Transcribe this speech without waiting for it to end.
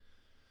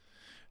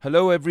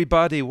Hello,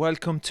 everybody.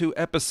 Welcome to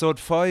episode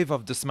 5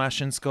 of the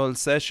Smash and Skull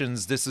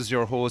Sessions. This is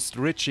your host,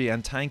 Richie,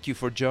 and thank you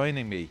for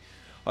joining me.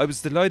 I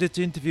was delighted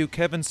to interview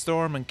Kevin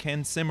Storm and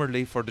Ken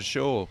Simmerly for the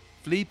show.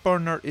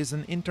 Fleetburner is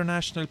an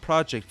international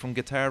project from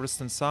guitarist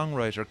and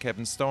songwriter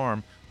Kevin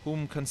Storm,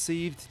 whom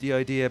conceived the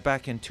idea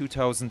back in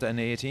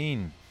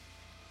 2018.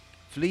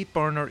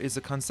 Fleetburner is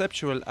a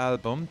conceptual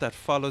album that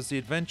follows the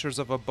adventures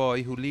of a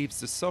boy who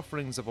leaves the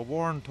sufferings of a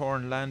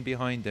war-torn land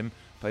behind him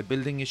by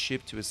building a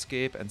ship to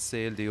escape and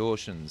sail the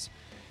oceans.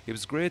 It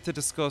was great to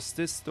discuss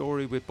this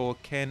story with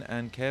both Ken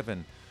and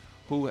Kevin,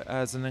 who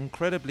as an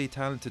incredibly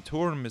talented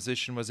touring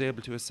musician was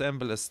able to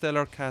assemble a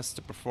stellar cast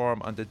to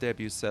perform on the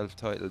debut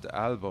self-titled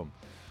album.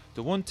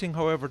 The one thing,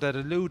 however, that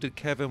eluded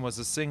Kevin was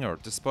a singer.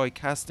 Despite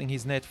casting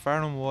his net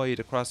far and wide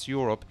across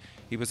Europe,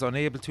 he was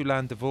unable to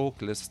land the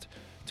vocalist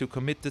to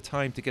commit the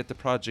time to get the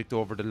project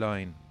over the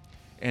line.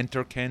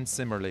 Enter Ken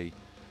Simmerly.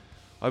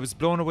 I was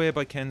blown away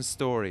by Ken's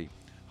story,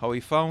 how he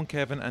found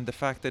Kevin, and the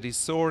fact that his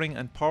soaring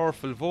and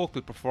powerful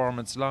vocal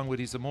performance along with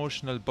his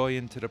emotional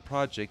buy-in to the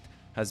project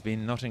has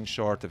been nothing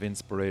short of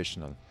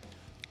inspirational.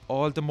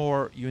 All the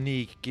more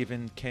unique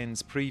given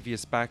Ken's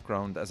previous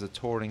background as a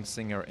touring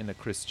singer in a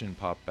Christian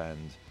pop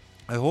band.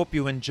 I hope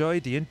you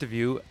enjoyed the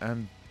interview,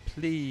 and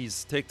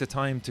please take the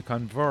time to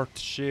convert,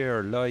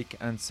 share, like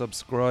and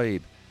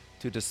subscribe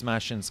to the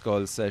Smash and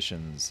Skull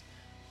Sessions.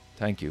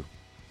 Thank you.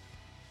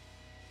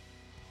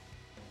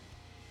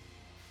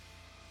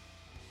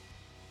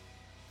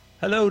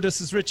 Hello, this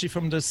is Richie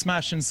from the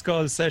Smash and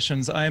Skull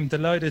Sessions. I am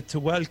delighted to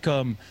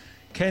welcome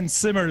Ken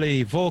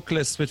Simmerly,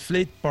 vocalist with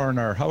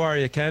Fleetburner. How are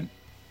you, Ken?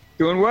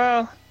 Doing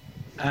well.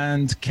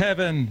 And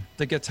Kevin,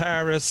 the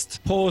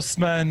guitarist,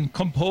 postman,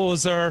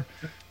 composer,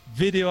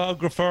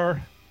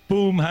 videographer,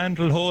 boom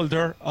handle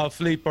holder of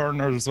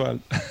Fleetburner as well.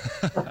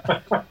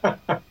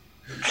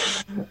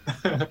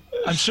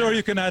 I'm sure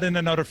you can add in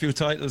another few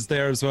titles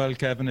there as well,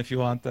 Kevin, if you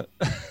want that.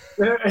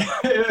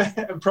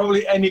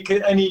 Probably any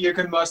you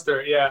can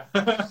muster, yeah.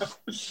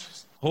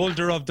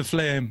 Holder of the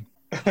flame.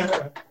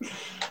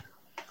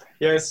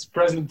 Yes,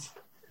 present.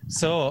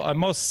 So I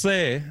must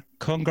say,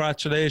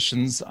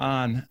 congratulations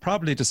on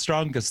probably the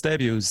strongest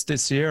debuts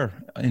this year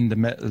in the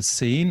metal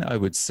scene, I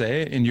would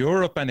say, in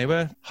Europe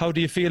anyway. How do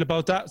you feel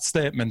about that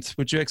statement?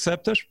 Would you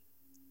accept it?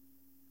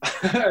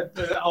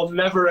 I'll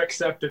never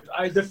accept it.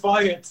 I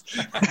defy it.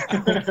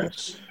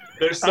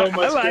 There's so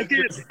much. I like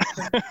it.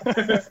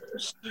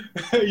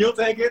 You'll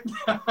take it?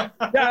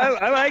 Yeah,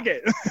 I like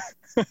it.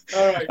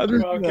 All right,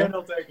 well, Ken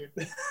will take it.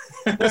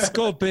 Let's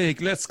go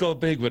big. Let's go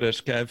big with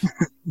it, Kev.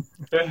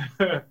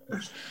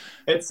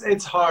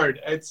 It's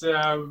hard. It's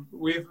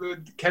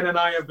Ken and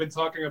I have been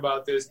talking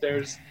about this.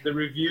 There's the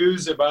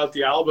reviews about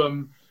the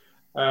album.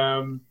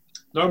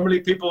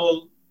 Normally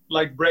people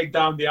like break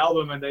down the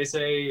album and they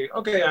say,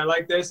 okay, I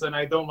like this and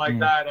I don't like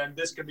that and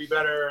this could be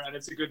better and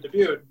it's a good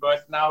debut.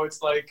 But now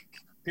it's like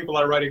people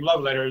are writing love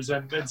letters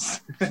and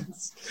it's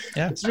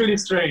really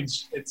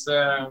strange.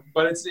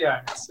 But it's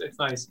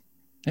nice.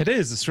 It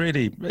is.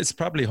 It's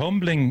probably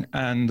humbling,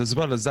 and as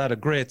well as that, a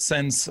great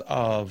sense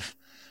of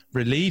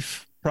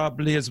relief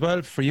probably as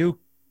well for you,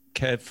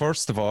 Kev.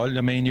 First of all,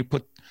 I mean, you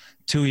put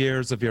 2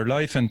 years of your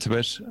life into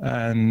it,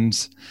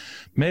 and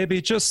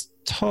maybe just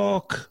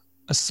talk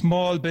a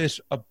small bit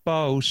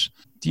about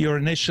your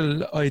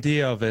initial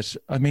idea of it.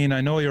 I mean,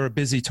 I know you're a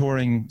busy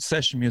touring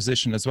session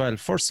musician as well.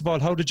 First of all,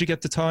 how did you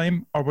get the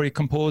time? Or were you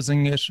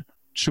composing it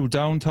through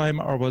downtime,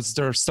 or was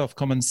there stuff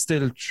coming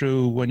still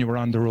through when you were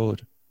on the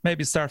road?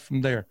 Maybe start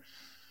from there.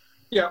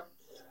 Yeah.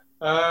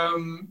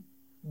 The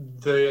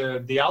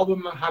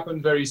album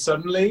happened very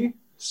suddenly.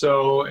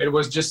 So it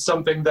was just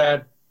something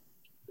that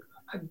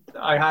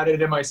I had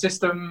it in my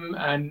system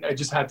and I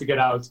just had to get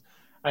out.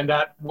 And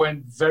that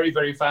went very,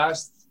 very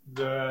fast.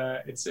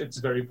 It's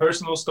a very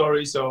personal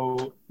story,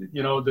 so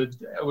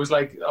it was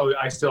like, oh,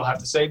 I still have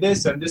to say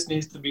this and this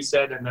needs to be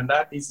said and then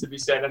that needs to be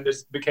said, and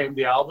this became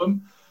the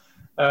album.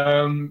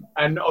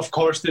 And of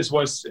course this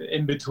was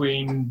in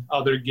between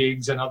other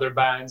gigs and other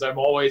bands. I'm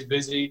always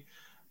busy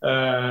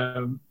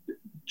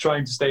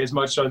trying to stay as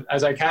much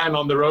as I can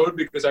on the road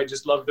because I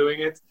just love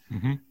doing it.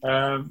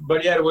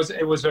 But yeah, it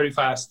was very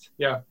fast.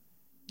 Yeah.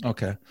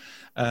 Okay.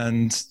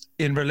 And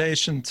in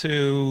relation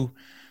to,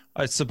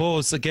 I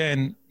suppose,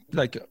 again,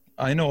 like,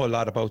 I know a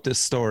lot about this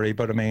story,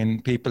 but I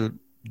mean, people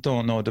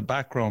don't know the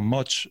background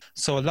much.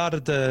 So a lot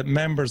of the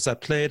members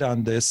that played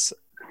on this,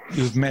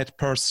 you've met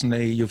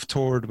personally, you've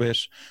toured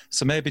with.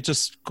 So maybe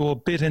just go a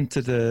bit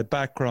into the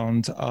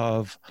background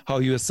of how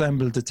you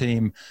assembled the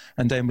team,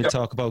 and then we'll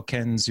talk about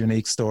Ken's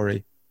unique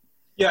story.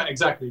 Yeah,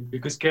 exactly.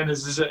 Because Ken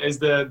is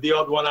the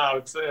odd one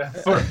out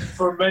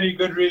for many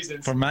good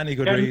reasons. For many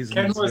good reasons.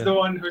 Ken was the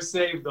one who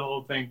saved the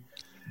whole thing.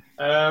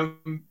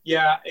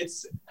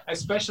 It's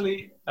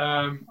especially,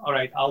 all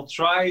right, I'll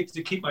try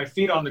to keep my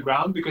feet on the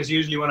ground because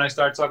usually when I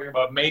start talking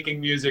about making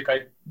music,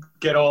 I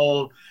get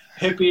all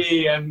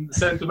hippie and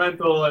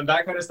sentimental and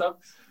that kind of stuff.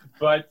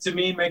 But to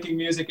me, making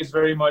music is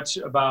very much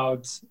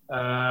about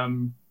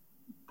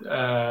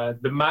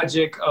the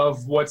magic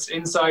of what's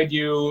inside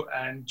you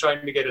and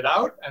trying to get it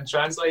out and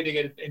translating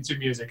it into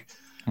music.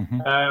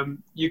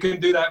 You can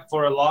do that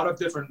for a lot of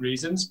different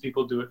reasons.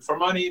 People do it for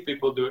money,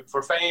 people do it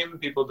for fame,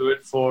 people do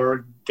it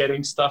for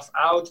getting stuff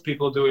out,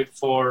 people do it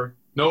for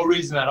no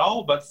reason at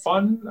all but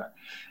fun.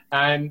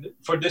 And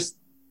for this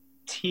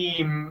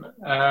team,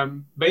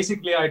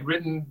 basically I'd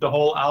written the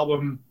whole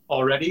album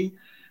already,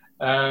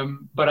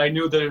 but I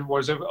knew there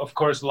was of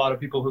course a lot of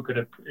people who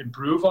could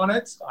improve on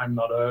it. I'm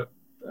not a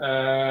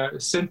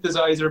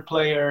synthesizer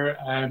player,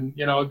 and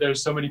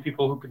there's so many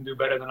people who can do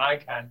better than I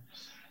can.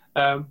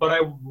 But I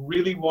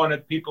really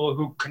wanted people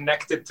who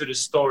connected to the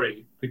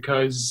story,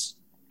 because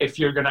if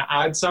you're going to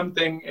add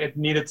something, it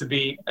needed to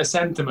be a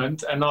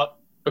sentiment and not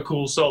a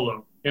cool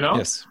solo,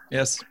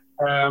 Yes.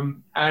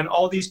 And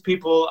all these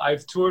people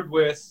I've toured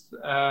with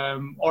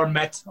or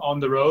met on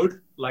the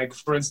road. Like,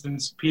 for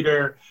instance,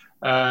 Peter,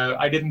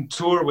 I didn't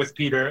tour with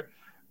Peter,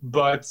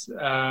 but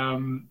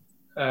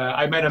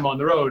I met him on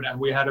the road, and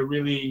we had a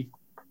really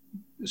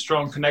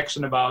strong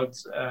connection about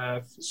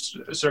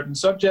certain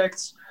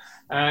subjects.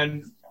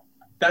 And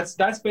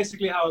that's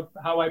basically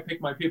how I pick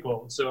my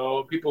people.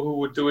 So people who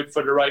would do it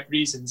for the right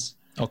reasons.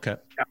 Okay.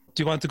 Yeah.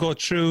 Do you want to go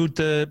through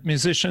the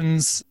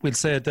musicians? We'll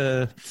say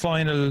the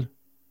final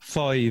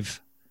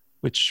 5,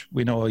 which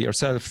we know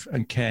yourself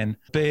and Ken.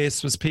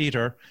 Bass was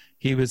Peter.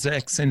 He was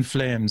In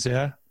Flames,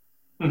 yeah?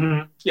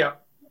 Mm-hmm. Yeah.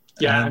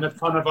 Yeah, and a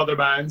ton of other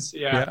bands.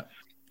 Yeah.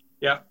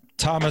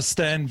 Thomas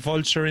then,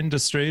 Vulture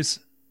Industries.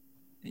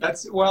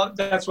 That's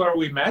where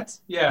we met.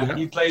 Yeah.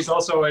 He plays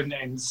also in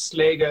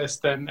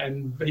Slegest,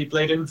 and he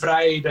played in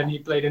Vride, and he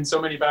played in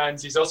so many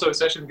bands. He's also a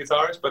session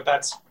guitarist, but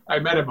I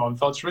met him on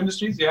Vulture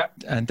Industries, yeah.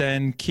 And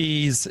then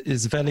keys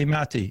is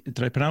Veli-Matti.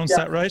 Did I pronounce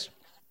that right?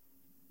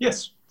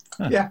 Yes.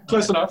 Yeah,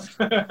 close enough.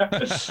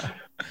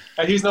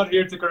 And he's not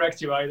here to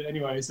correct you either,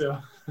 anyway, so.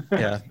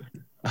 Yeah.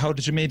 How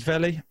did you meet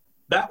Veli?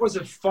 That was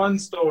a fun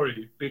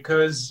story,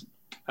 because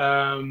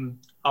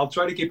I'll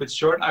try to keep it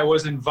short. I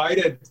was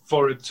invited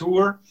for a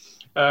tour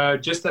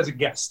just as a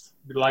guest.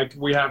 Like,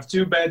 we have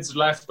 2 beds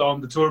left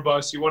on the tour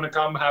bus. You want to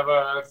come have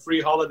a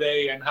free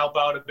holiday and help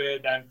out a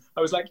bit? And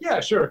I was like, yeah,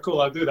 sure,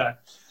 cool, I'll do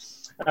that.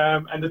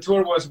 And the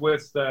tour was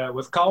with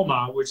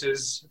Kalma, which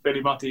is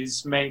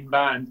Veli-Matti's main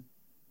band.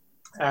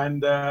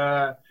 And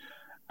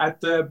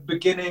at the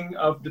beginning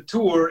of the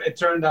tour, it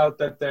turned out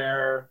that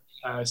their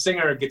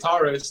singer,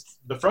 guitarist,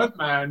 the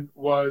frontman,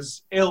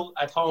 was ill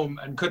at home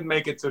and couldn't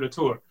make it to the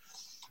tour.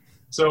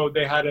 So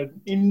they had an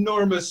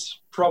enormous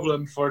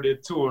problem for the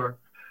tour.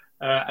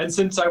 And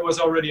since I was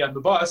already on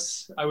the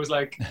bus, I was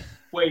like,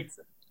 wait,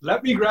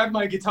 let me grab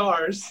my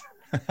guitars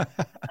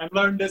and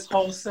learn this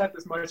whole set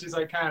as much as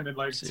I can in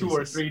like 2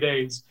 or 3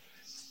 days.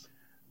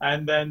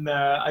 And then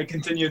I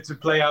continued to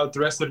play out the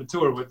rest of the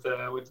tour with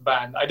the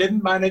band. I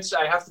didn't manage,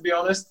 I have to be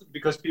honest,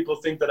 because people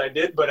think that I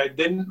did, but I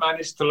didn't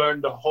manage to learn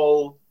the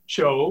whole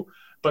show,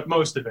 but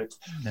most of it.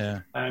 Yeah.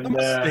 And it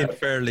must have been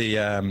fairly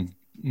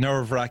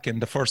nerve-wracking,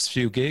 the first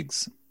few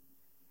gigs.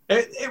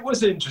 It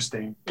was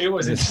interesting. It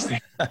was interesting.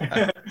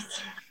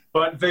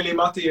 But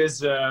Veli-Matti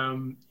is,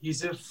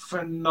 he's a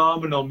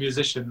phenomenal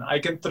musician. I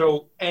can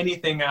throw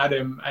anything at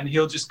him and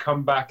he'll just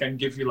come back and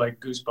give you like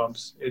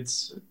goosebumps.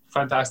 It's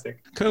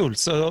fantastic. Cool.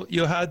 So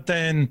you had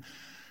then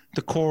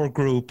the core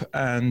group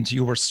and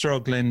you were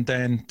struggling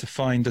then to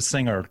find a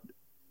singer,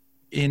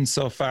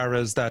 insofar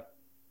as that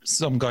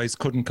some guys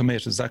couldn't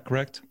commit. Is that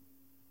correct?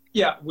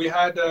 Yeah, we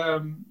had,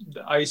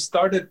 I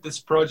started this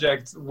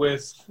project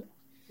with,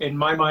 in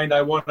my mind,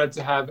 I wanted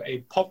to have a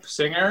pop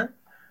singer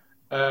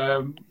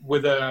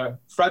with a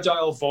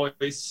fragile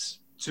voice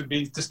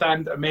to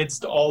stand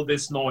amidst all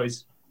this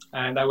noise.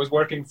 And I was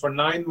working for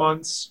 9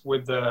 months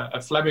with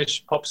a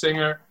Flemish pop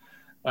singer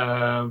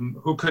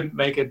who couldn't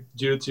make it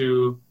due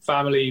to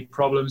family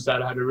problems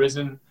that had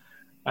arisen.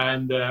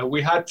 And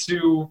we had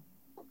to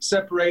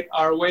separate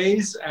our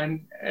ways,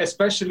 and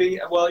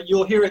especially, well,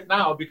 you'll hear it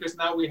now because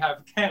now we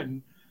have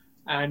Ken,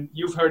 and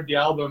you've heard the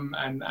album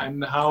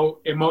and how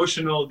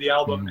emotional the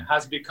album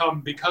has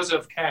become because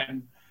of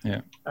Ken. Yeah.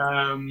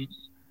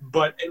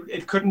 But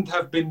it couldn't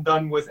have been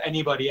done with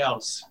anybody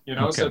else, you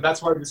know. Okay. So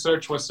that's why the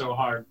search was so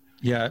hard.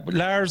 Yeah,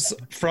 Lars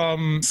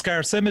from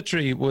Scar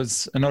Symmetry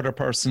was another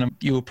person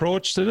you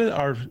approached it,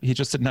 or he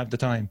just didn't have the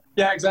time?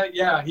 Yeah, exactly.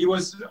 Yeah, he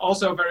was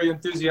also very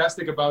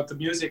enthusiastic about the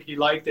music. He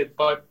liked it,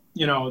 but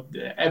you know,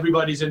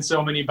 everybody's in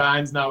so many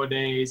bands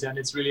nowadays, and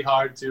it's really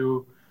hard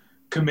to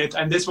commit.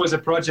 And this was a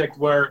project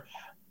where,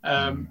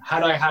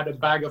 had I had a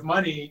bag of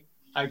money,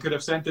 I could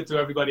have sent it to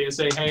everybody and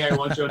say, "Hey, I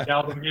want you on the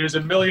album. Here's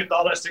 $1 million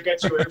to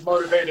get you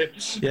motivated."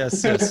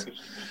 Yes, yes.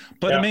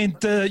 But yeah. I mean,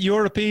 the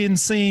European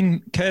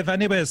scene, Kev,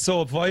 anyway, is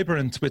so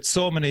vibrant with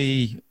so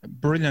many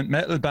brilliant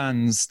metal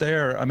bands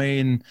there. I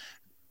mean,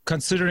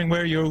 considering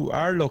where you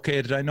are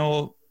located, I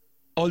know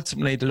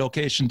ultimately the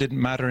location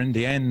didn't matter in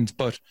the end,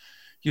 but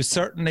you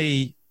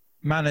certainly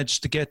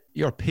managed to get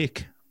your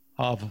pick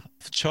of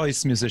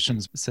choice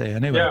musicians, say.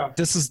 Anyway, yeah.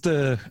 This is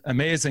the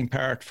amazing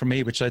part for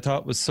me, which I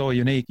thought was so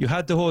unique. You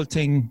had the whole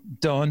thing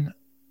done,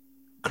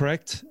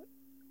 correct?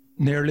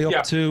 Nearly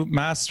up to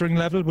mastering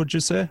level, would you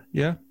say?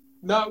 Yeah?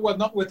 No, well,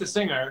 not with the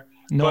singer.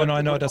 No,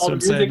 I know, that's what I'm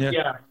saying.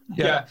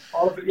 Yeah.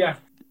 All of it, yeah.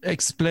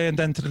 explain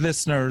then to the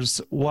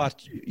listeners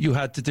what you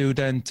had to do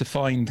then to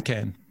find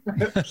Ken.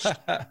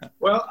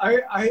 Well,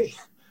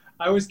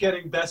 I was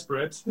getting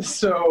desperate.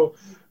 So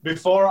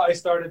before I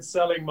started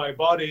selling my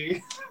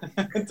body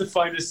to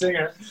find a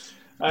singer,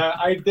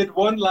 I did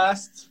one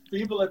last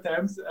feeble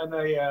attempt, and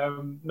a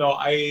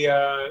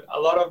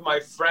lot of my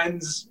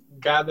friends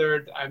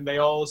gathered, and they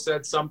all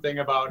said something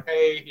about,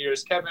 "Hey,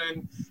 here's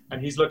Kevin,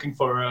 and he's looking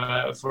for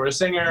a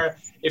singer.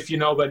 If you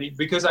know,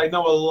 because I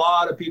know a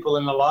lot of people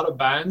in a lot of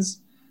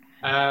bands,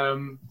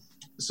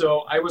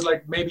 so I was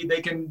like, maybe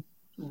they can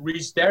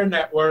reach their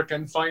network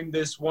and find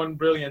this one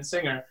brilliant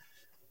singer."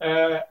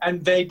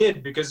 And they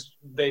did, because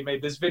they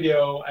made this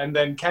video, and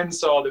then Ken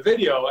saw the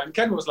video, and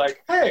Ken was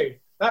like, "Hey,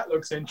 that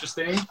looks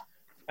interesting."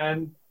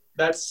 And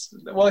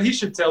he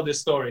should tell this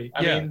story.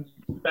 I mean,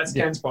 that's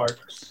Ken's part.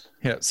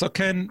 Yeah. So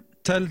Ken,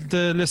 tell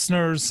the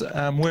listeners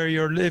where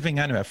you're living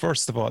anyway,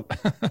 first of all.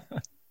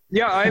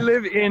 Yeah, I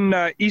live in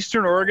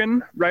Eastern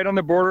Oregon, right on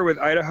the border with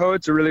Idaho.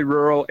 It's a really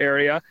rural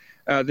area.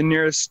 The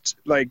nearest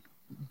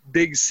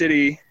big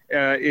city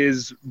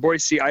is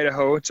Boise,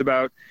 Idaho. It's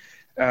about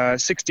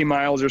 60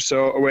 miles or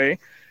so away.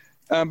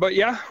 But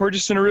yeah, we're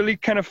just in a really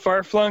kind of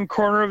far-flung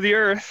corner of the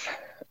earth.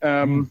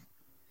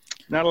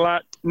 Not a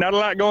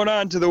lot going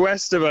on to the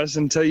west of us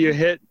until you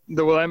hit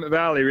the Willamette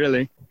Valley,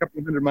 really. A couple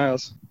of 100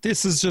 miles.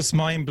 This is just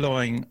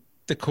mind-blowing,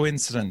 the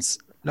coincidence.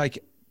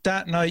 Like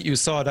that night you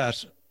saw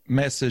that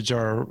message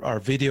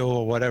or video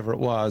or whatever it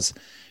was,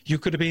 you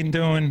could have been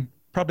doing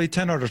probably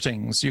 10 other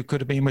things. You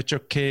could have been with your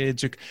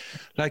kids.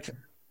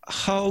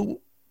 How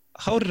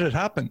did it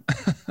happen?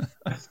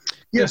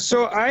 Yeah,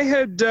 so I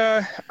had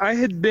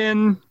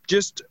been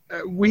just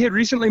we had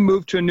recently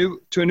moved to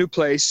a new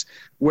place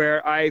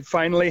where I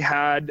finally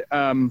had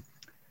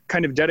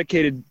kind of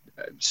dedicated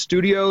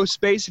studio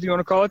space, if you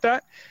want to call it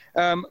that.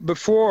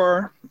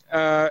 Before,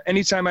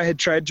 anytime I had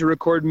tried to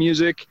record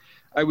music,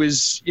 I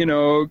was,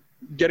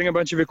 getting a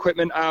bunch of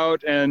equipment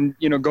out and,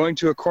 going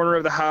to a corner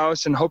of the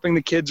house and hoping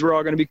the kids were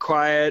all going to be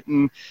quiet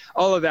and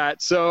all of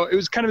that. So it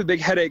was kind of a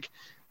big headache.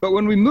 But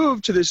when we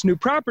moved to this new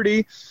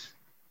property,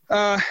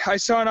 I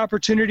saw an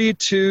opportunity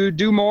to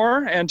do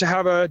more and to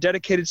have a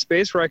dedicated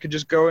space where I could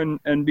just go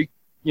and be,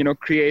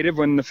 creative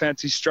when the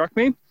fancy struck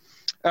me.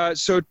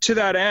 So to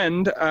that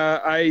end,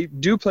 I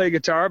do play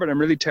guitar, but I'm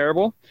really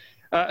terrible.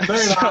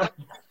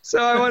 So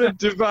I wanted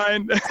to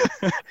find,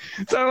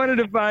 I wanted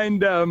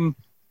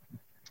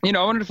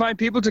to find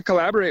people to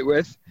collaborate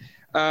with.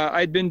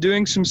 I'd been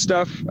doing some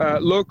stuff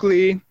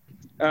locally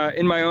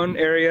in my own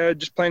area,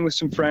 just playing with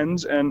some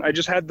friends, and I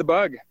just had the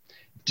bug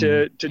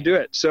to do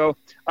it. So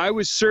I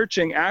was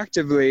searching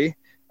actively,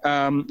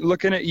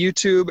 looking at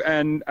YouTube,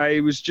 and I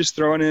was just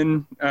throwing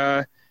in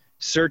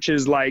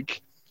searches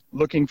like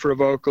looking for a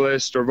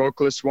vocalist or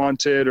vocalist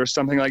wanted or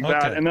something like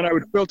that. And then I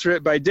would filter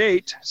it by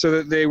date so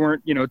that they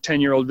weren't,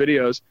 10-year-old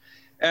videos.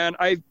 And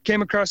I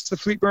came across the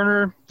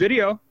Fleetburner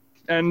video.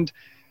 And,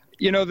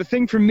 the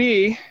thing for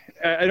me,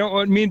 I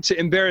don't mean to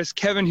embarrass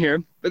Kevin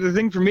here, but the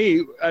thing for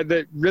me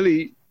that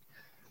really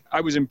I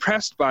was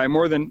impressed by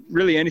more than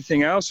really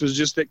anything else was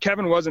just that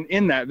Kevin wasn't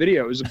in that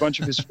video. It was a bunch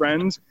of his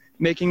friends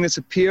making this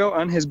appeal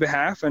on his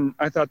behalf. And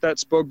I thought that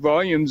spoke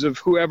volumes of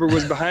whoever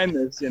was behind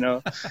this,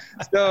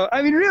 So,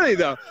 I mean, really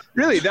though,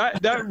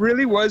 that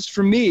really was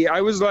for me. I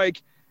was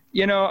like,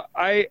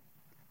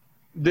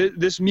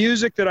 this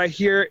music that I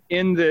hear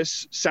in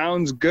this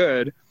sounds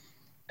good.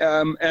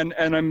 And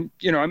I'm,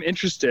 I'm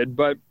interested,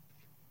 but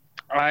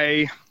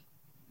I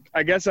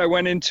guess I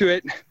went into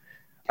it,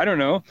 I don't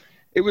know.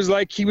 It was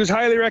like he was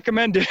highly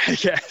recommended, I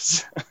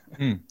guess.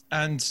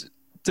 And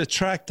the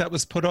track that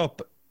was put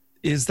up,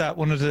 is that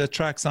one of the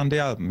tracks on the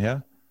album,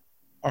 yeah?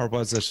 Or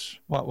was it,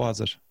 what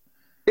was it?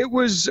 It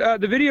was,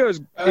 the video is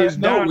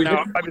down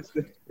now.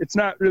 Obviously, it's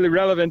not really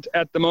relevant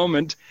at the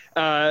moment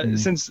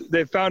since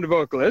they found a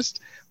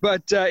vocalist.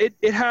 But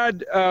it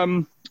had,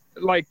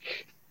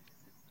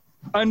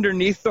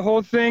 underneath the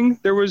whole thing,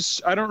 there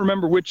was, I don't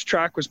remember which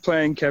track was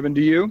playing, Kevin,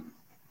 do you?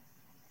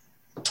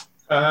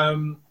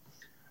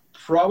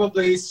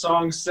 Probably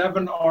song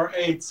 7 or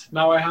 8.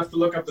 Now I have to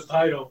look up the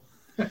title.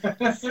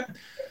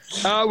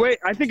 Wait,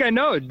 I think I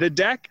know. The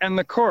Deck and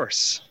the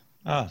Course.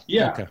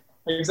 Yeah, okay.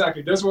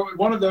 Exactly. Those were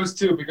one of those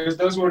two, because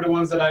those were the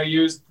ones that I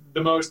used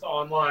the most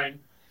online.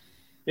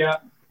 Yeah.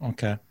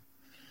 Okay.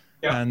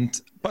 Yeah.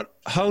 But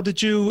how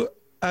did you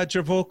add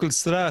your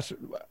vocals to that?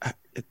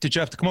 Did you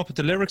have to come up with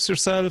the lyrics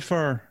yourself,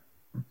 or?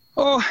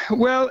 Oh,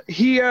 well,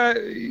 he,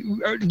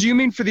 do you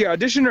mean for the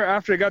audition or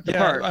after I got the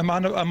part? I'm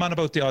on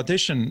about the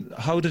audition.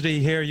 How did he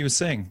hear you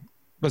sing?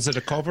 Was it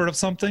a cover of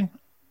something?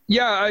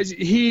 Yeah,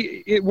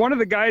 one of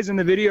the guys in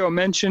the video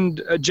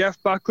mentioned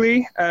Jeff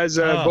Buckley as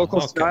a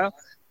vocal style.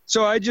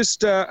 So I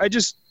just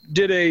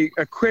did a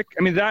quick,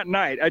 that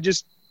night I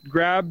just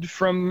grabbed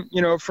from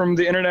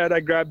the internet, I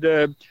grabbed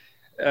a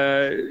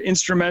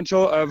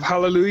instrumental of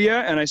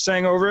Hallelujah and I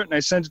sang over it and I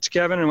sent it to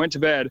Kevin and went to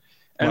bed.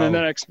 And then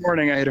the next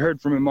morning I had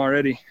heard from him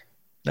already.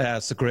 Yeah,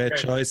 it's a great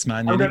choice,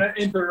 man. I'm going to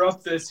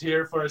interrupt this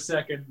here for a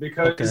second,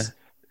 because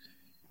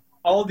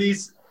all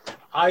these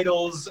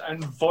Idols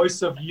and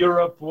Voice of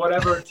Europe,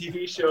 whatever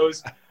TV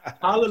shows,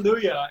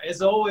 Hallelujah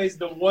is always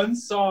the one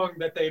song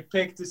that they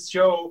pick to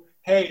show,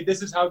 hey,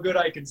 this is how good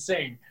I can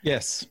sing.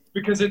 Yes.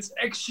 Because it's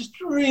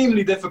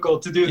extremely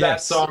difficult to do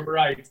that song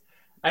right.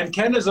 And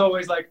Ken is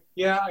always like,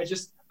 yeah,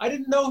 I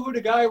didn't know who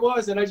the guy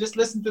was, and I just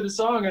listened to the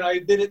song and I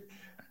did it.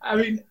 I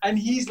mean, and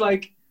he's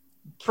like,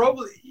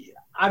 probably,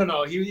 I don't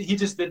know, he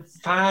just did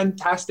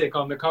fantastic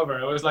on the cover.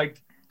 It was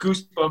like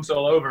goosebumps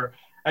all over.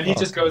 And he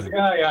just goes,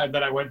 yeah, and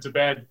then I went to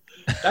bed.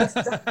 That's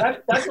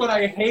what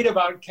I hate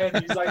about Ken.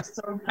 He's like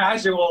so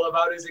casual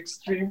about his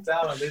extreme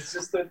talent. It's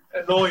just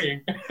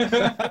annoying.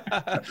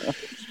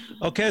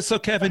 Okay, so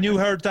Kevin, you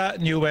heard that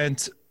and you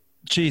went,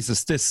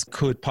 Jesus, this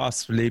could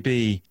possibly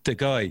be the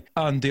guy.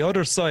 On the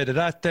other side of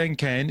that then,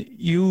 Ken,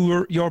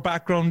 your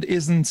background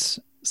isn't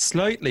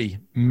slightly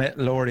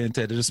metal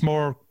oriented. It's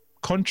more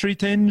country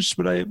tinged.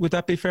 Would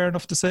that be fair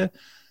enough to say?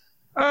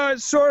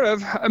 Sort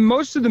of.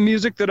 Most of the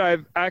music that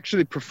I've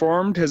actually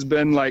performed has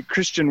been like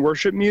Christian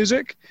worship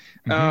music,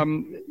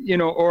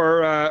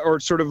 or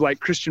sort of like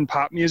Christian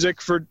pop music.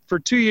 For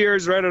 2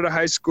 years, right out of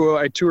high school,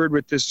 I toured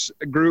with this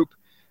group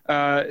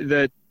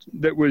that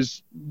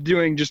was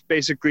doing just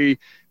basically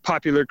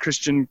popular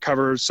Christian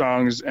cover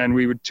songs, and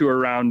we would tour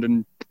around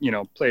and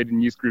played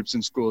in youth groups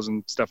in schools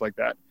and stuff like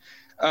that.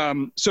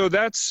 So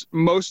that's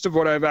most of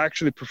what I've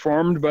actually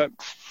performed, but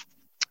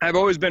I've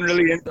always been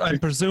really into... I'm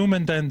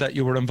presuming then that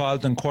you were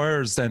involved in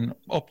choirs then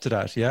up to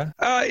that, yeah?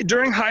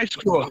 During high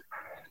school.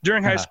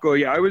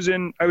 Yeah. I was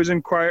in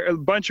choir, a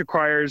bunch of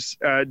choirs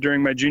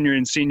during my junior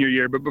and senior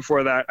year, but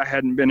before that I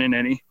hadn't been in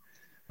any.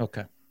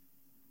 Okay.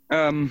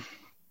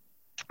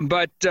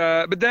 But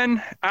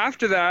then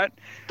after that,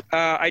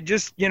 I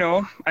just,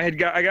 I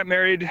got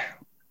married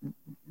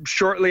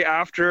shortly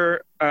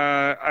after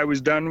I was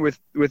done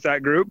with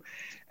that group,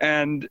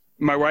 and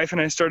my wife and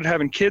I started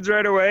having kids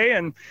right away,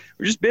 and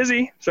we're just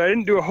busy, so I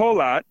didn't do a whole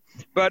lot.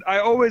 But I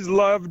always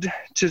loved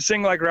to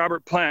sing like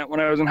Robert Plant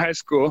when I was in high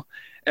school,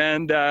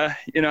 and I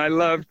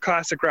loved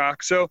classic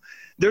rock. So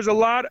there's a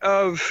lot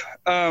of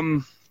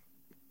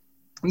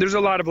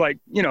like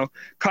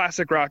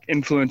classic rock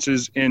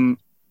influences in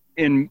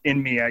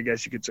me, I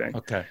guess you could say.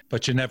 Okay,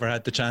 but you never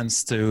had the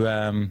chance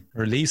to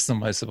release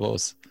them, I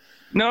suppose.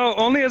 No,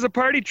 only as a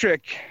party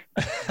trick.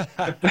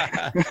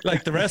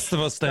 Like the rest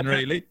of us then,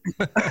 really.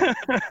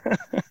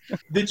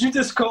 Did you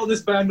just call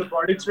this band a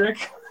party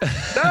trick?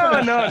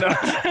 No.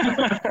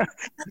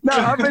 No,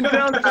 up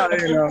until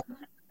now,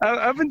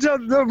 Up until,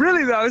 no,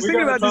 really though, I was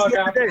thinking about this the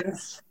other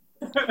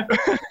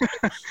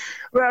day.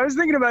 Well, I was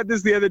thinking about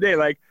this the other day.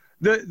 Like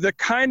the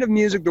kind of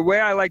music, the way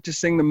I like to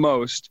sing the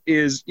most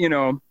is,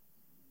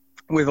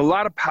 with a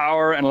lot of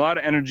power and a lot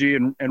of energy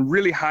and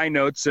really high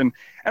notes. And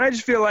I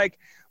just feel like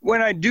when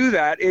I do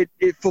that,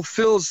 it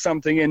fulfills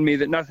something in me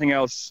that nothing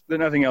else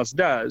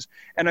does.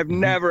 And I've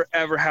never,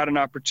 ever had an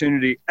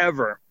opportunity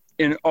ever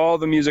in all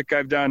the music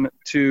I've done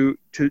to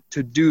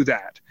do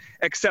that,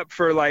 except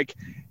for like,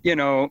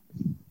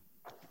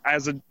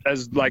 as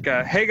like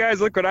a, hey guys,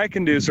 look what I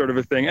can do sort of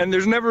a thing. And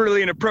there's never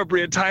really an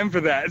appropriate time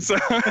for that. So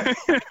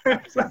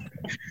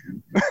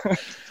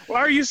why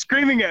are you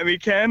screaming at me,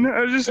 Ken? I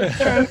was just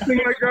trying to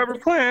sing like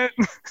Robert Plant.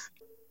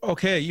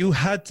 Okay, you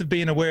had to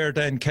be aware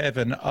then,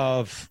 Kevin,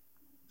 of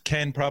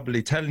Ken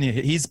probably telling you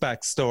his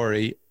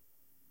backstory.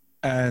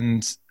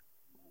 And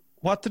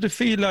what did it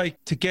feel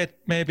like to get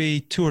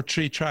maybe 2 or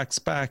 3 tracks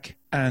back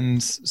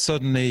and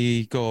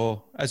suddenly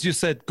go, as you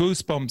said,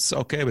 goosebumps,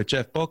 okay, with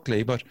Jeff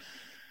Buckley, but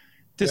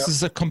this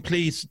is a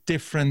complete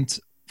different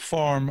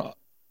form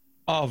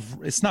of,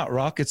 it's not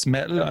rock, it's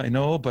metal, I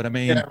know, but I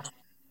mean,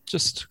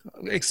 just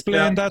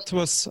explain that to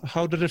us.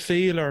 How did it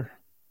feel? Or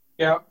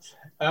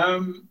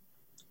I'm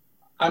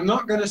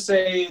not going to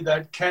say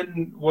that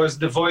Ken was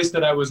the voice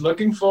that I was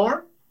looking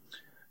for,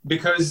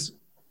 because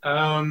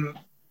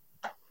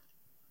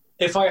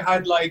if I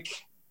had like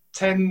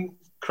 10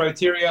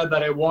 criteria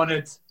that I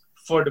wanted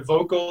for the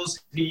vocals,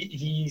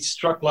 he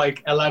struck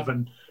like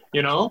 11,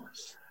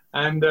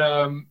 and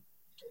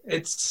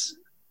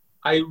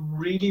I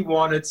really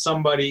wanted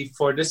somebody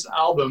for this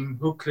album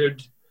who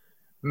could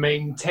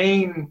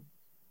maintain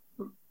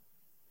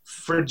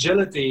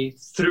fragility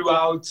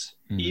throughout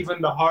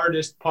even the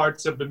hardest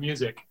parts of the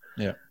music,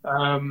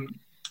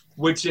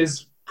 which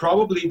is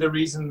probably the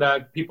reason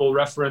that people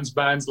reference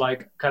bands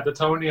like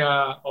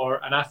Catatonia or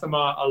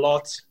Anathema a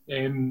lot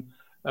in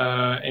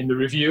the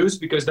reviews,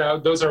 because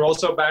those are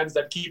also bands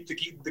that keep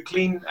the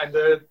clean and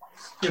the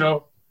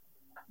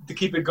to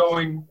keep it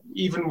going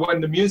even when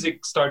the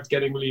music starts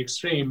getting really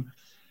extreme.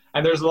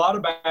 And there's a lot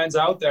of bands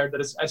out there that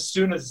as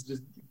soon as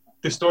the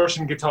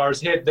distortion guitars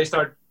hit, they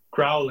start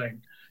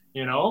growling,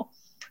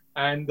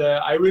 and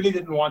I really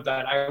didn't want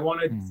that. I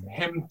wanted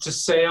him to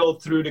sail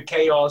through the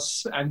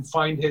chaos and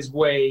find his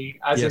way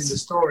as in the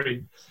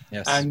story.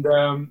 And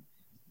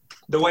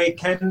the way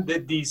Ken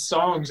did these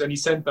songs and he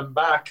sent them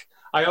back,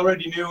 I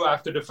already knew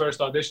after the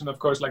first audition, of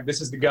course, like, this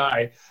is the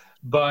guy.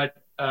 But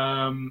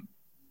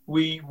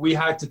we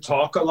had to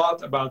talk a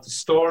lot about the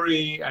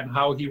story and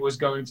how he was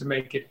going to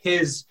make it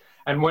his.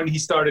 And when he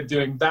started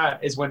doing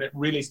that is when it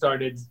really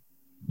started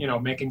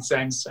making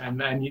sense.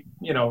 And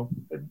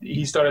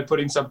he started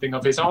putting something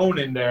of his own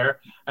in there,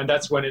 and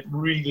that's when it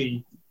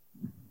really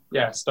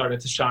started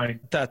to shine.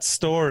 That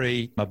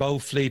story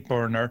about Fleet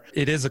Burner,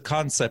 it is a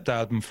concept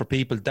album for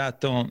people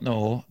that don't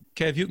know.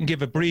 Kev, you can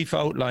give a brief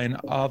outline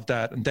of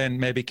that, and then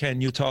maybe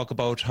Ken, you talk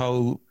about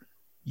how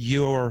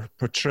your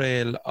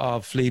portrayal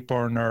of Fleet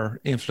Burner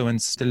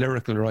influenced the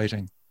lyrical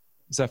writing.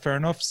 Is that fair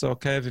enough? So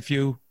Kev, if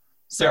you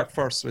start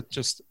first with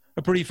just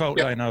a brief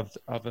outline of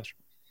it.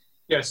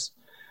 Yes.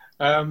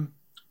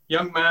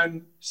 Young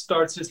man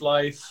starts his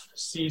life,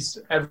 sees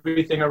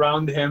everything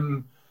around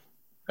him,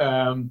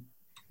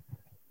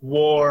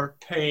 war,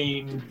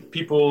 pain,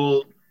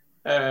 people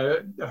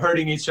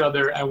hurting each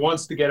other, and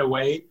wants to get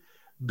away,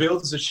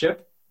 builds a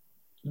ship,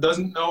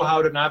 doesn't know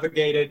how to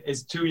navigate it,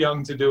 is too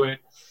young to do it.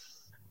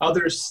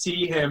 Others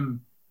see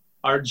him,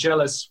 are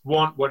jealous,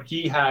 want what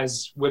he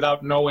has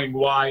without knowing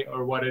why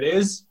or what it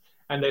is,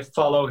 and they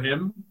follow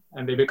him,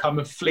 and they become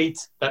a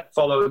fleet that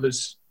follow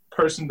this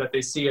person that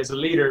they see as a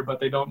leader, but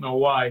they don't know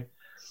why.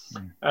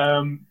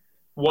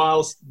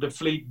 Whilst the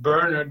Fleet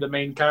Burner, the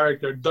main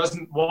character,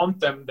 doesn't want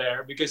them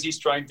there because he's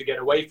trying to get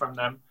away from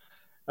them,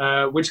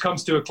 which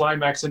comes to a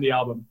climax in the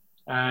album.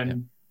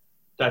 And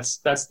that's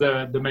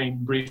the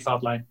main brief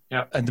outline.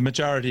 Yeah. And the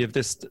majority of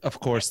this, of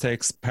course,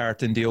 takes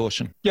part in the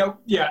ocean.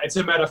 Yeah, it's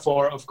a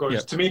metaphor, of course. Yeah.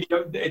 To me,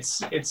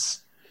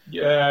 it's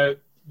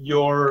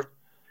your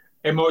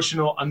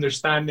emotional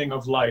understanding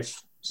of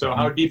life. So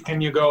how deep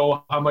can you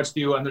go? How much do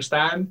you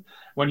understand?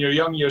 When you're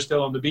young, you're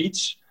still on the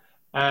beach.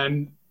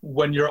 And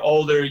when you're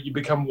older, you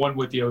become one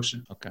with the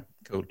ocean. Okay,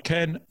 cool.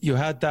 Ken, you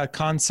had that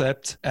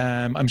concept.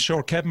 I'm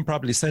sure Kevin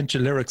probably sent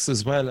you lyrics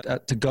as well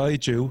to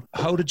guide you.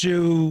 How did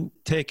you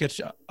take it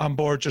on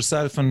board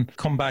yourself and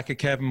come back at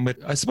Kevin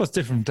with, I suppose,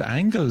 different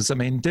angles? I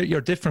mean,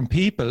 you're different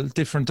people,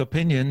 different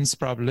opinions,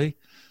 probably.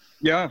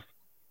 Yeah,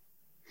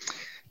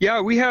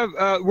 we have.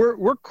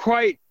 We're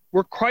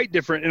quite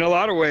different in a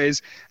lot of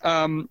ways.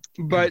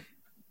 But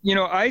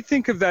I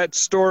think of that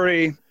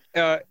story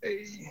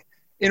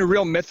in a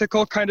real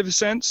mythical kind of a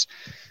sense.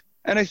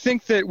 And I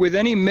think that with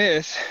any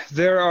myth,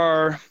 there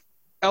are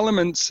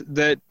elements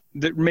that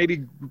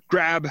maybe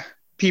grab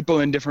people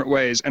in different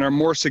ways and are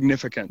more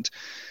significant.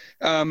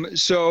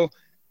 So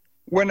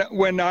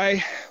when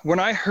I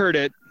heard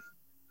it,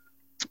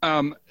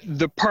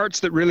 the parts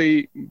that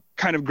really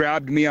kind of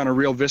grabbed me on a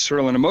real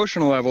visceral and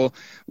emotional level,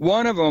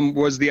 one of them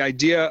was the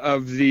idea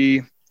of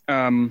the,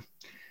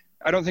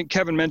 I don't think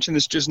Kevin mentioned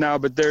this just now,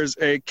 but there's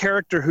a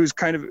character who's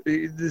kind of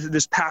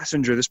this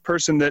passenger, this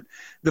person that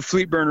the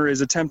Fleet Burner is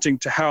attempting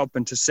to help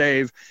and to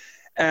save.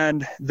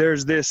 And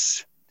there's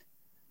this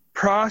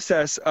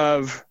process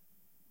of,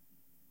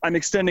 I'm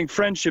extending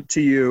friendship to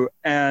you,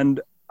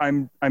 and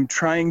I'm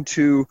trying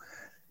to,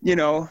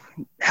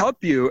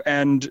 help you.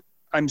 And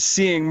I'm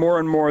seeing more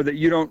and more that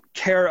you don't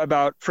care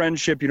about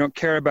friendship. You don't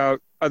care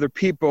about other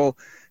people.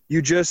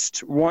 You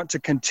just want to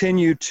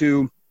continue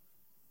to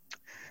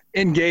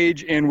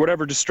engage in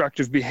whatever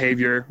destructive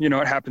behavior,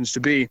 it happens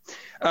to be.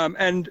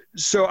 And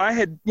so I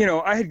had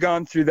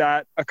gone through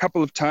that a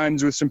couple of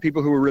times with some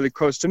people who were really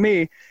close to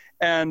me,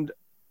 and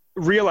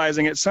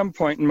realizing at some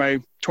point in my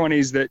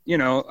 20s that,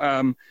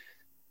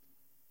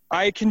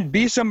 I can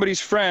be somebody's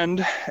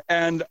friend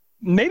and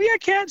maybe I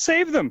can't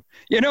save them,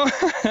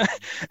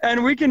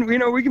 and we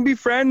can be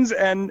friends,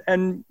 and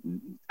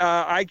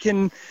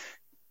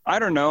I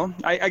don't know.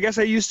 I guess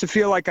I used to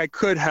feel like I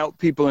could help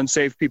people and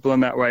save people in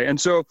that way. And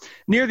so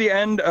near the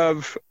end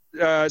of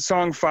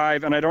song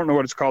 5, and I don't know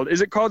what it's called.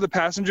 Is it called The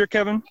Passenger,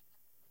 Kevin?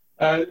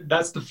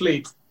 That's The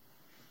Fleet.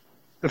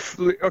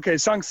 Okay,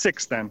 song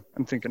 6 then,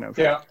 I'm thinking of.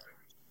 Yeah,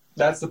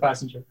 that's The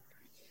Passenger.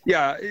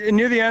 Yeah, and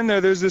near the end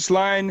there's this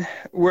line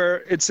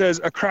where it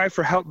says, "A cry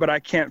for help, but I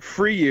can't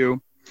free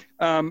you."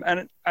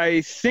 And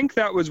I think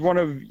that was one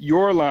of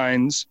your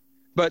lines,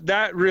 but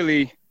that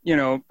really...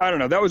 I don't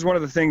know. That was one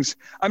of the things.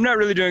 I'm not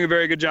really doing a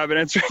very good job at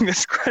answering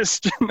this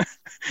question.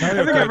 I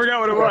think I forgot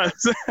what it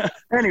was.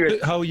 Anyway.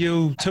 How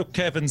you took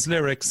Kevin's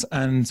lyrics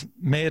and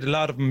made a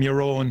lot of them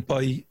your own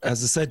by,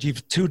 as I said,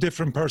 you've 2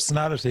 different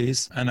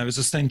personalities. And I was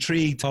just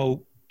intrigued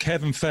how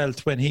Kevin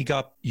felt when he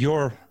got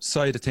your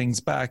side of things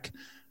back.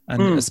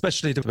 And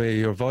especially the way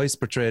your voice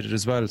portrayed it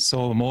as well.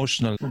 So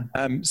emotional.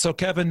 So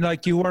Kevin,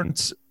 you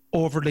weren't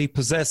overly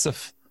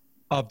possessive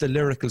of the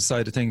lyrical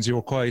side of things. You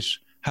were quite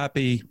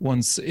happy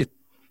once it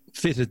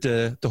fitted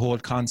the whole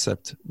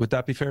concept. Would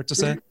that be fair to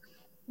say?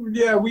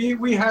 Yeah,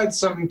 we had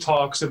some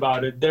talks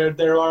about it.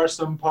 There are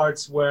some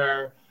parts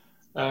where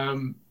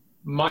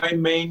my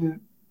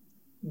main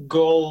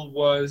goal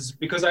was,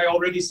 because I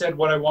already said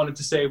what I wanted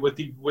to say with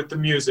the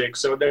music,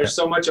 so there's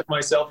so much of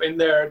myself in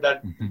there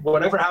that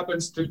whatever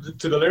happens to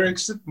the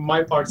lyrics,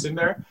 my part's in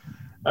there.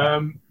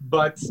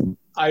 But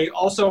I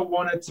also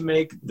wanted to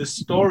make the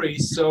story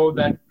so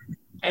that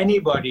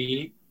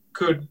anybody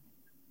could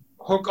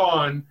hook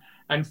on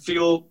and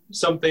feel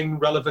something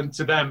relevant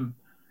to them,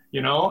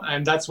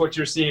 and that's what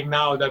you're seeing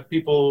now, that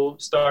people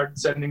start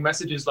sending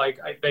messages like,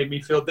 "It made me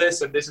feel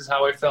this, and this is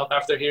how I felt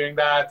after hearing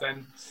that."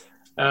 And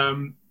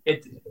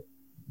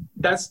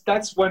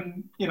that's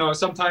when, you know,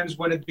 sometimes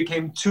when it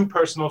became too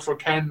personal for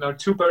Ken or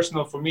too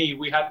personal for me,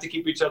 we had to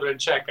keep each other in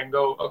check and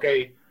go,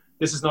 okay,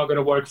 this is not going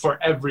to work for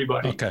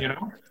everybody. Okay. You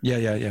know?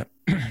 Yeah.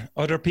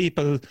 Other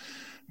people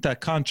that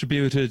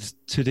contributed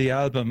to the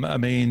album, I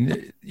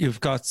mean, you've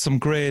got some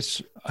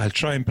great, I'll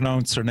try and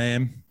pronounce her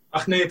name.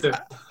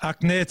 Agneta.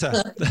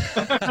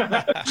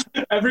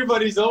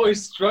 Everybody's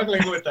always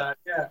struggling with that.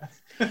 Yeah.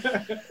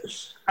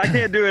 I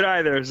can't do it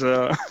either,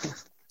 so.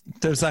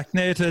 There's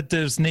Agneta,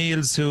 there's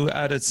Niels, who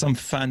added some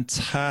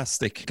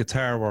fantastic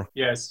guitar work.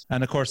 Yes.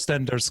 And of course,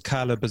 then there's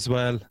Caleb as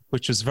well,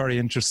 which is very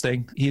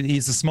interesting.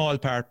 He's a small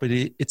part, but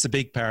it's a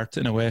big part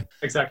in a way.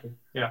 Exactly.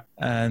 Yeah.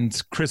 And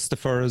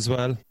Christopher as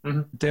well.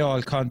 Mm-hmm. They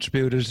all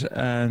contributed.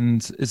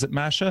 And is it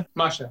Masha?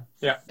 Masha,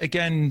 yeah.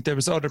 Again, there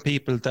was other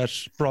people that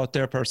brought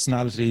their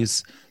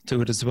personalities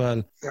to it as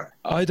well. Yeah.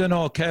 I don't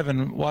know,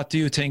 Kevin, what do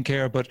you think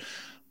here? But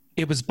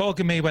it was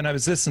bugging me when I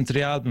was listening to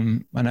the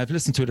album, and I've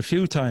listened to it a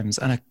few times,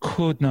 and I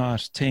could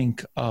not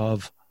think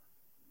of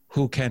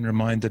who Ken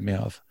reminded me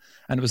of.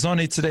 And it was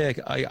only today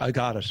I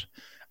got it.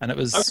 And it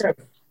was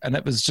and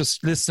it was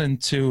just listening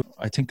to,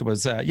 I think it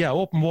was,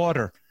 Open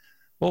Water.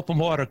 Open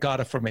Water got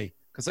it for me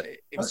because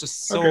it was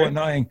just so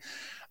annoying.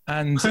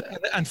 And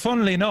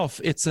funnily enough,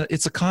 it's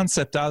a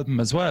concept album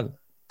as well.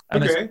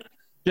 And it's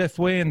Jeff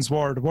Wayne's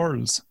War of the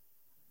Worlds.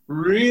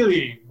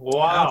 Really?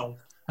 Wow.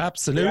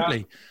 Absolutely.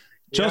 Yeah.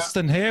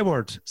 Justin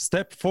Hayward,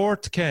 Step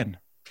Forth, Ken.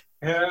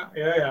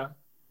 Yeah.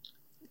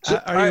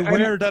 So are you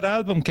aware of that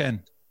album,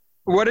 Ken?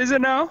 What is it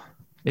now?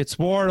 It's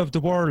War of the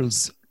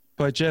Worlds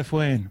by Jeff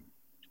Wayne.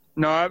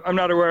 No, I'm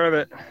not aware of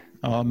it.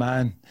 Oh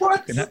man!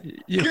 What?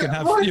 You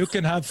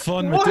can have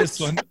fun with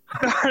this one.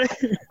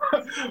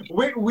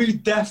 we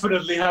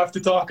definitely have to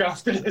talk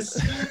after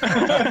this.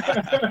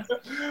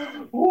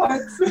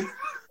 What?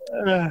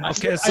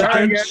 Okay, so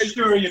I'm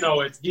sure you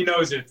know it. He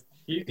knows it.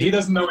 He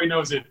doesn't know he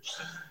knows it.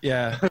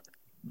 Yeah,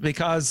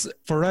 because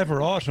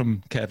Forever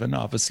Autumn, Kevin,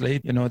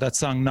 obviously, you know that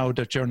song Now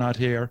That You're Not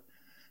Here.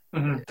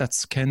 Mm-hmm.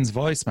 That's Ken's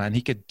voice, man.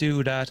 He could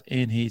do that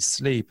in his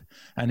sleep,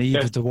 and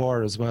Eve of the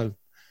War as well.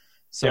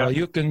 So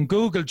you can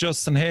Google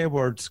Justin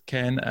Hayward,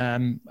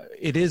 Ken.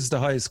 It is the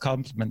highest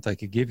compliment I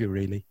could give you,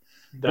 really.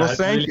 Well,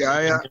 thank you.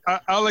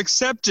 I'll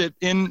accept it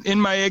in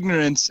my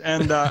ignorance,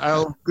 and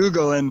I'll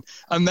Google and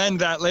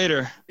amend that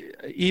later.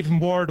 Even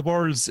War of the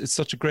Worlds is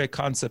such a great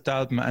concept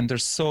album, and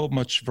there's so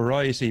much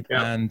variety.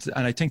 Yeah. And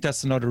I think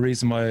that's another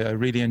reason why I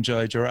really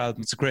enjoyed your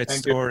album. It's a great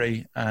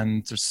story,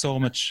 and there's so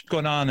much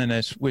going on in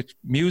it, with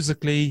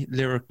musically,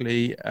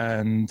 lyrically,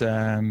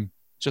 and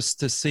just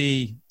to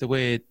see the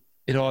way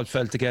it all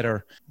fell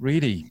together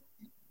really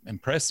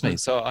impressed me.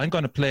 So I'm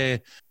going to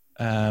play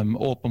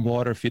Open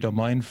Water, if you don't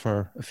mind,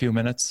 for a few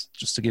minutes,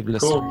 just to give a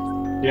listen.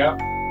 Cool. Yeah.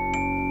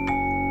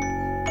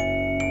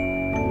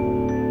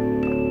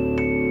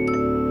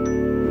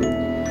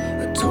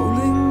 A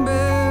tolling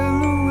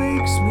bell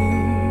awakes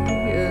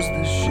me as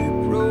the ship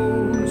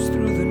rolls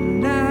through the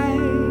night.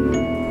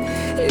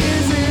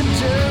 Is it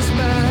just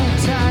my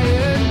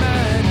tired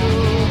mind,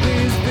 or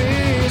is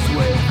this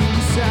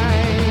waking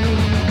sight?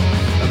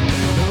 A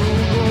meadow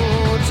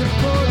water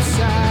port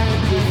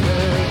side with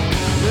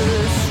the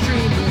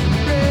stream of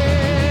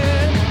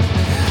red.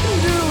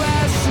 Do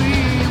I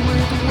see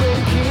with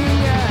waking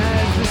eyes?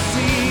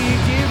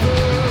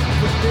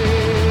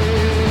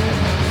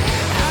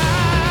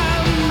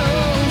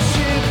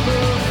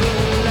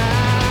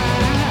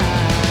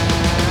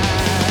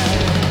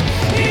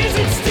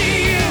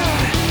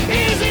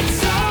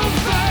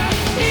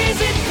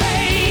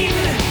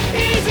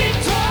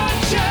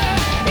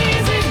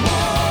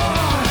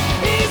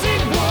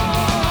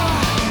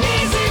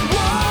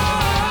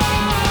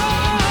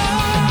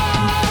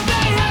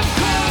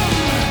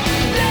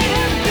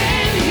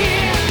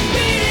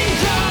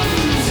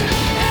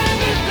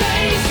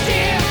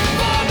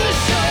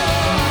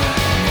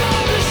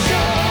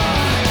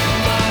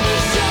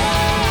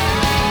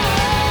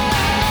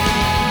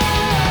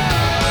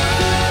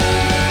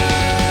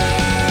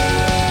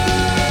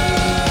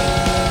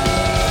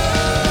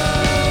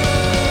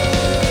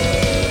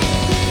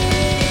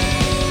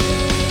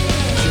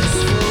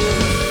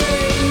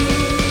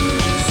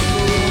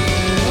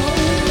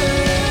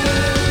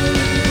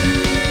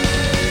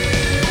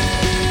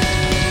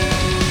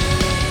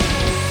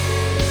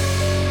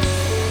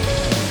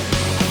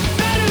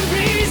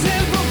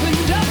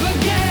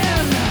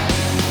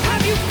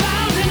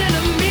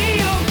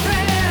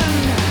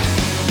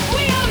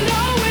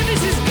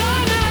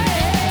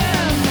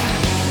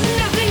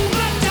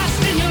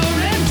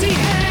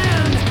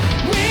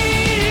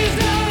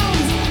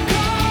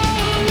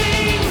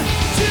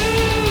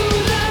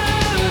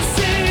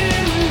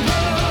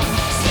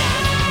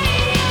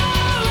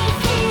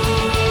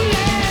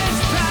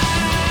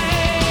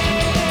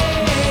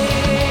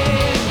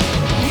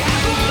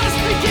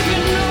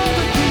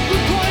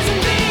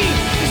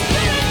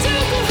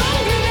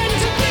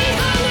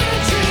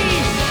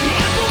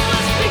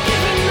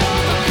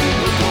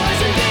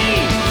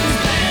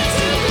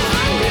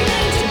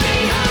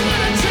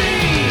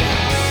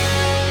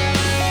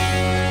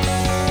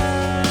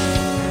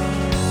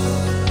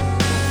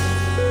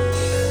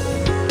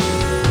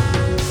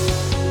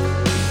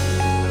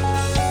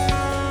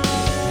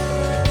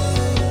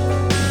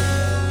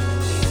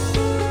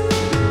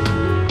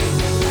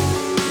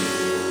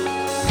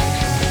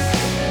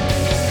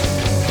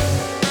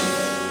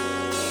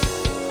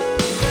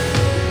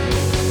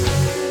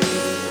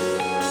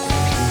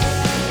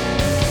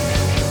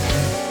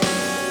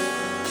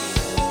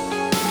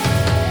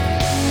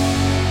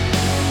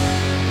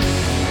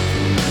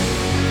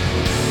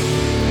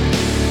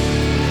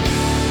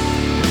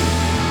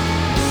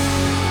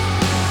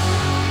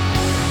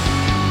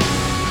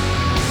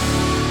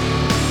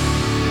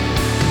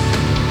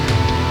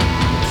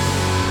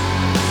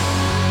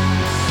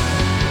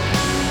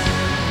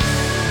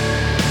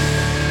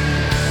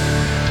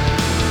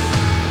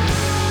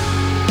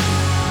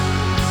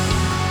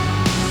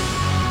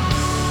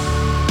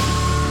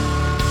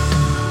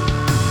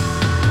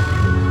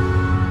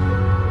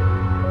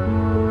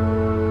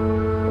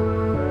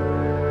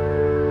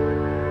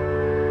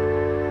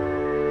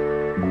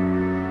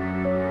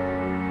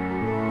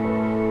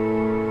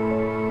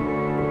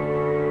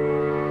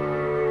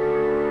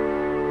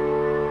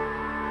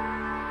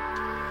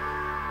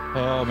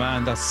 Oh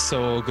man, that's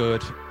so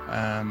good.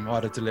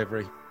 What a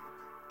delivery.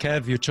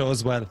 Kev, you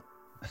chose well.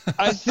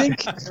 I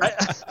think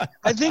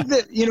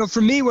that, you know, for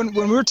me, when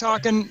we were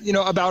talking, you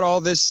know, about all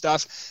this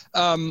stuff,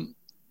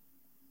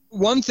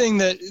 one thing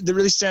that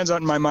really stands out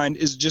in my mind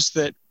is just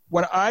that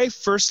when I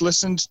first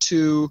listened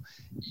to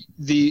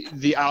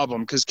the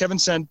album, because Kevin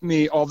sent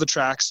me all the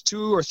tracks,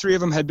 2 or 3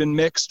 of them had been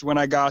mixed when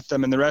I got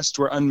them and the rest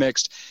were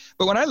unmixed.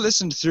 But when I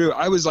listened through,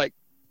 I was like,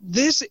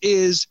 this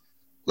is,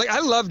 like, I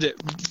loved it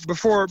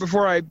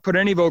before I put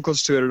any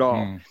vocals to it at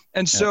all.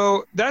 And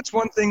so that's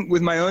one thing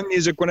with my own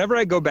music. Whenever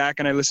I go back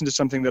and I listen to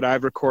something that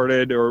I've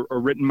recorded or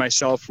written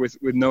myself with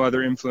no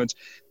other influence,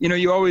 you know,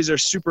 you always are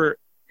super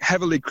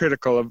heavily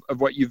critical of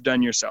what you've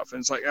done yourself.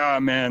 And it's like, oh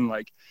man,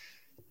 like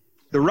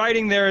the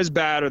writing there is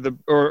bad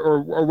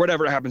or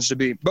whatever it happens to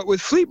be. But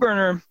with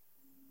Fleetburner,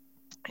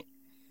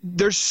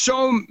 there's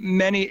so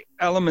many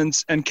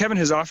elements, and Kevin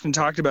has often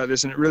talked about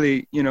this, and it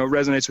really, you know,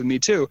 resonates with me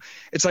too.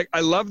 It's like,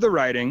 I love the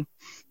writing.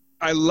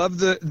 I love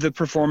the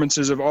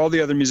performances of all the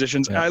other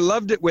musicians. Yeah. I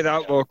loved it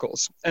without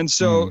vocals. And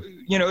so,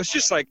 you know, it's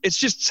just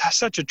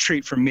such a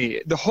treat for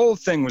me. The whole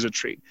thing was a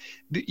treat.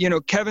 You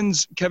know,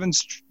 Kevin's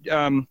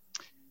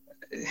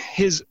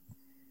his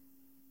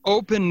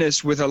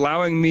openness with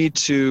allowing me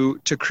to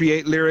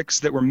create lyrics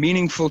that were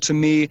meaningful to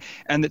me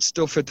and that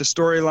still fit the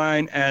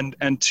storyline,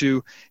 and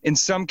to, in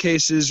some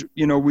cases,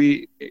 you know,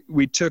 we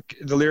took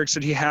the lyrics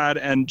that he had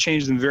and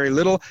changed them very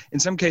little. In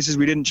some cases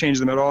we didn't change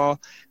them at all.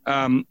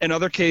 In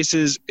other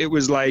cases it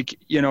was like,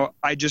 you know,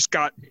 I just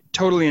got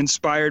totally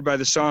inspired by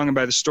the song and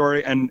by the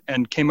story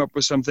and came up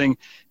with something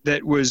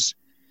that was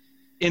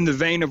in the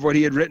vein of what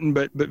he had written,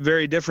 but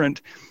very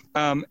different.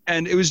 And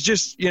it was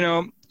just, you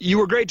know, you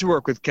were great to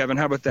work with, Kevin.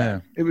 How about that? Yeah.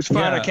 It was fun.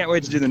 Yeah. I can't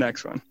wait to do the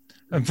next one.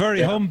 I'm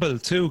very humble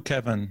too,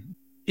 Kevin.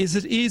 Is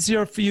it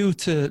easier for you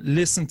to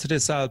listen to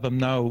this album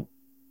now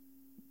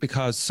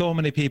because so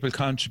many people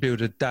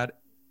contributed that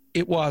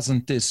it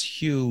wasn't this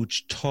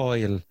huge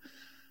toil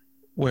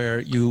where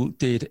you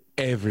did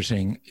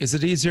everything? Is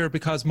it easier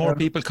because more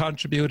people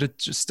contributed?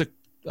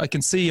 I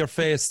can see your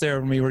face there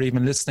when we were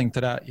even listening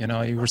to that, you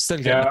know, you were still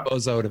getting a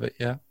buzz out of it.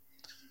 Yeah.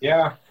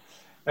 Yeah.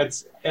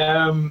 It's,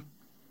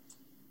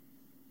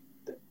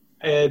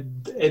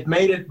 it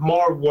made it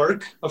more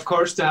work, of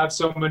course, to have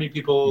so many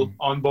people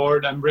on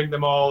board and bring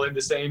them all in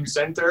the same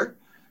center.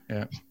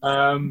 Yeah.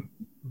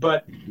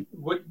 But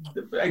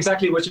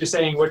exactly what you're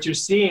saying, what you're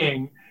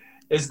seeing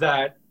is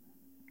that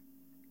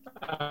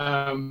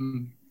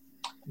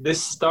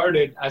this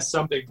started as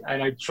something,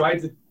 and I tried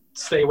to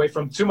stay away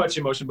from too much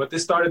emotion, but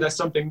this started as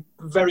something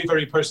very,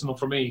 very personal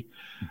for me,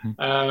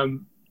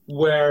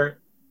 where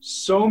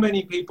so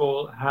many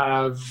people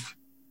have,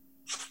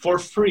 for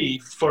free,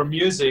 for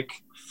music,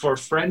 for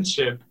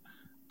friendship,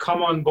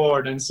 come on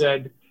board and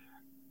said,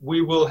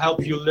 we will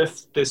help you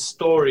lift this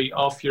story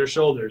off your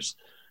shoulders.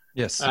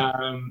 Yes.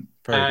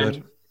 Very good.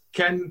 And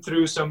Ken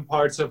threw some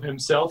parts of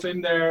himself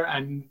in there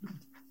and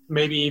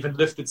maybe even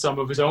lifted some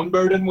of his own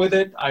burden with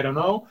it. I don't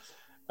know.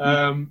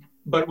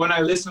 But when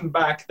I listen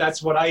back,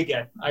 that's what I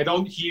get. I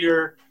don't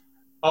hear,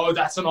 oh,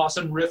 that's an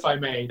awesome riff I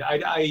made.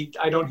 I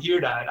don't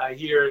hear that. I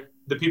hear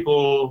the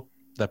people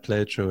that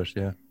played through it.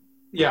 Yeah.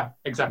 Yeah,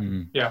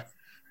 exactly. Yeah.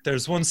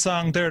 There's one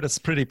song there that's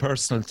pretty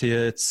personal to you.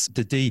 It's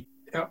The Deep.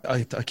 Yeah.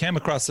 I came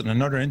across it in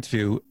another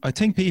interview. I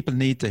think people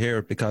need to hear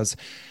it because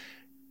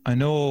I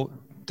know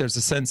there's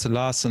a sense of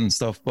loss and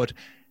stuff, but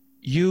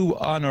you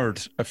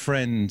honored a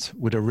friend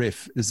with a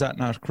riff. Is that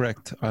not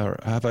correct? Or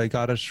have I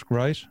got it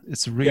right?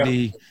 It's a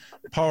really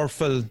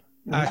powerful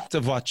act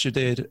of what you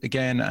did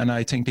again, and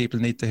I think people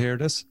need to hear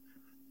this,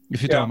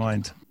 if you don't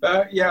mind.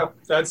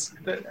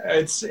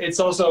 It's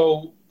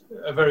also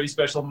a very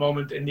special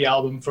moment in the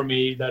album for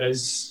me that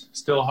is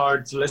still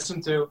hard to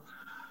listen to.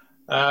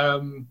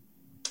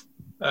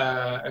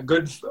 A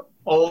good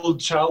old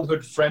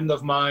childhood friend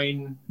of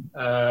mine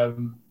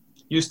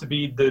used to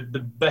be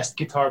the best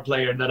guitar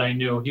player that I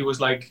knew. He was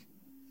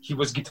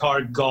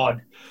guitar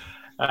god.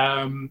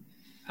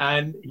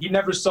 And he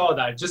never saw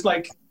that. Just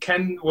like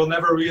Ken will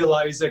never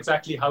realize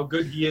exactly how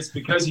good he is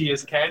because he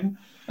is Ken.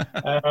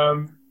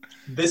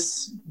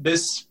 This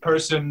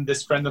person,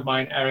 this friend of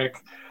mine,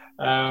 Eric,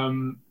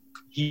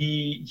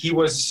 he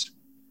was,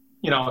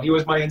 you know, he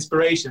was my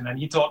inspiration, and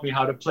he taught me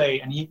how to play,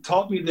 and he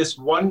taught me this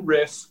one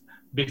riff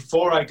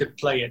before I could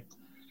play it.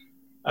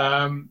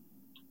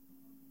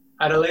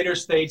 At a later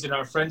stage in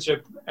our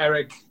friendship,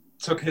 Eric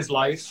took his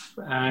life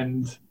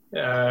and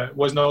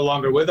was no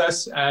longer with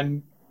us,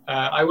 and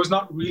I was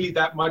not really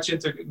that much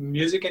into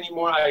music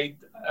anymore. I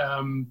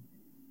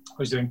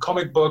was doing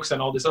comic books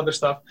and all this other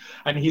stuff,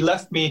 and he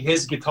left me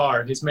his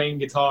guitar, his main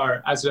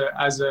guitar, as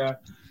a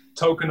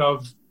token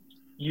of,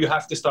 you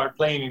have to start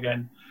playing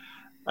again.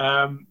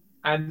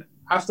 And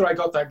after I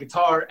got that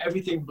guitar,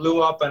 everything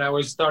blew up, and I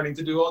was starting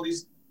to do all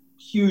these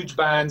huge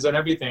bands and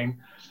everything.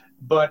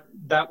 But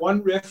that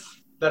one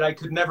riff that I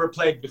could never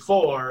play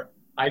before,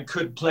 I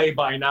could play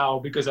by now,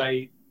 because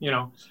and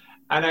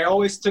I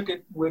always took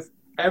it with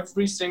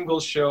every single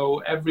show,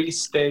 every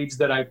stage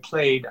that I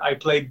played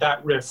that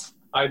riff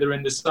either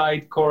in the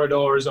side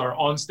corridors or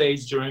on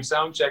stage during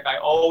sound check, I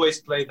always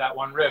played that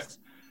one riff.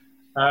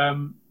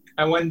 And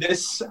when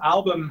this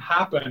album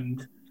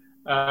happened,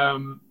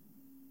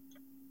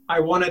 I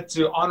wanted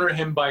to honor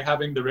him by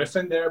having the riff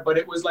in there, but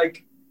it was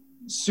like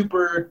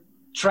super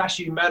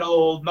trashy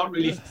metal, not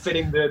really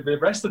fitting the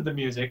rest of the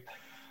music.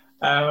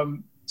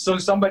 So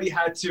somebody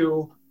had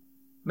to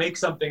make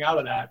something out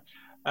of that.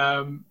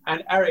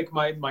 And Eric,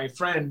 my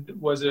friend,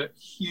 was a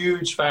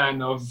huge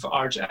fan of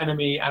Arch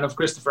Enemy and of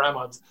Christopher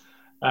Amott.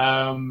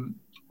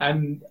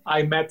 And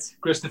I met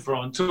Christopher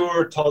on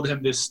tour, told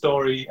him this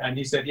story, and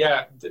he said,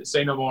 yeah,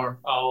 say no more.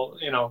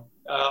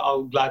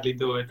 I'll gladly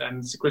do it.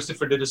 And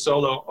Christopher did a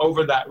solo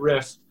over that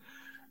riff,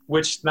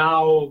 which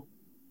now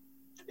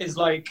is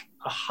like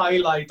a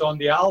highlight on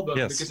the album,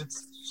 yes, because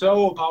it's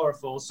so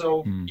powerful,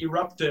 so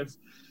eruptive,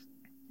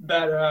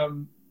 that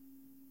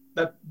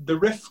that the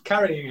riff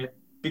carrying it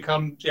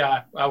becomes, you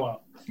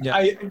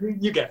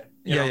get it.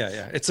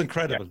 Yeah. It's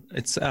incredible. Yeah.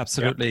 It's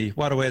absolutely,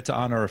 what a way to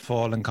honor a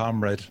fallen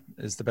comrade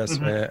is the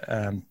best way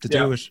to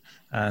do it.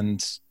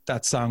 And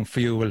that song for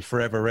you will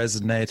forever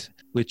resonate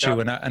with you.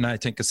 And I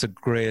think it's a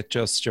great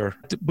gesture.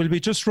 Will we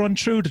just run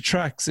through the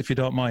tracks, if you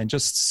don't mind,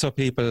 just so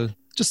people,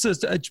 just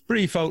as a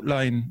brief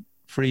outline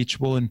for each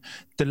one.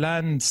 The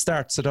Land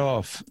starts it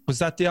off. Was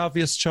that the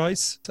obvious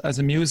choice as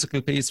a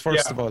musical piece,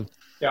 first of all?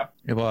 Yeah.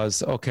 It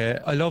was. Okay.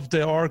 I love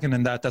the organ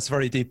in that. That's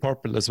very Deep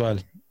Purple as well.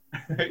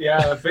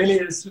 Yeah,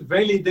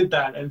 Veli did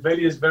that, and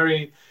Veli is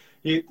very.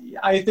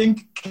 I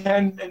think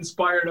Ken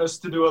inspired us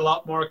to do a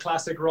lot more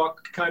classic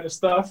rock kind of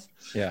stuff.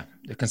 Yeah,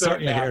 you can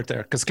certainly hear it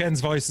there, because Ken's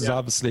voice is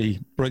obviously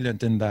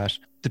brilliant in that.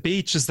 The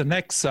Beach is the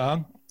next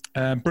song,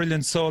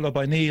 brilliant solo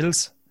by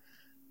Niels,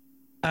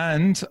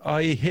 and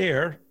I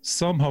hear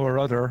somehow or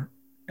other,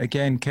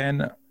 again,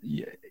 Ken,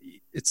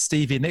 it's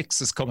Stevie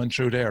Nicks is coming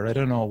through there. I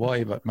don't know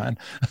why, but man,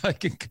 I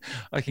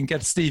can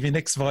get Stevie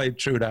Nicks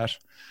vibe through that.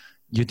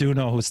 You do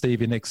know who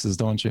Stevie Nicks is,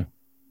 don't you?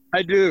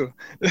 I do.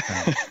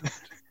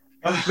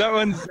 That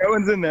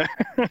one's in there.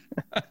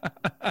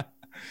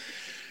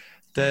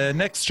 The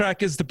next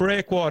track is The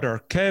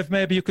Breakwater. Kev,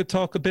 maybe you could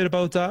talk a bit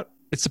about that.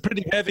 It's a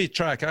pretty heavy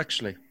track,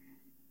 actually.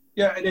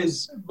 Yeah, it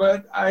is.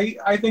 But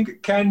I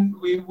think, Ken,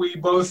 we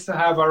both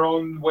have our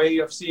own way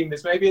of seeing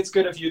this. Maybe it's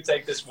good if you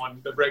take this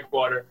one, The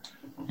Breakwater.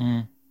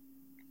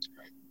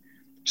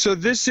 So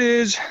this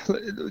is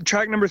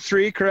track number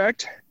 3,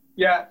 correct?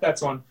 Yeah,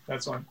 that's one.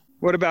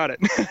 What about it?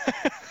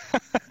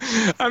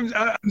 I'm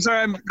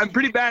sorry, I'm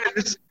pretty bad at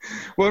this.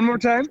 One more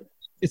time?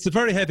 It's a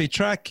very heavy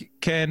track,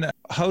 Ken.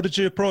 How did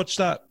you approach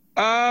that?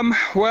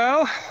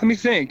 Well, let me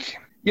think.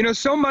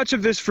 So much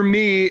of this for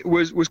me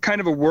was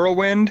kind of a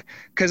whirlwind,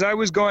 because I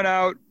was going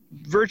out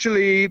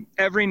virtually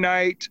every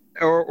night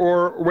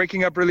or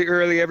waking up really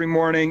early every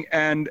morning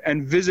and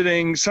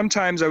visiting.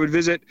 Sometimes I would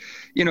visit,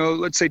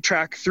 let's say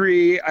track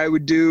 3, I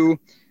would do,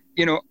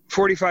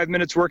 45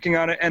 minutes working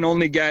on it and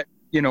only get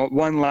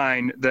one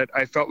line that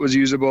I felt was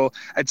usable.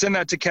 I'd send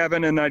that to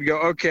Kevin and I'd go,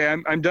 okay,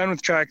 I'm done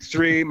with track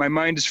 3. My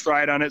mind is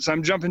fried on it. So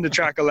I'm jumping to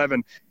track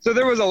 11. So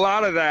there was a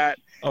lot of that.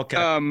 Okay.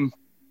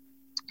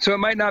 So it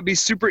might not be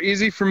super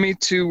easy for me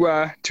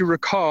to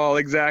recall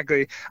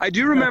exactly. I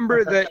do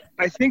remember that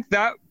I think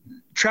that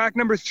track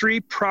number 3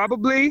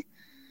 probably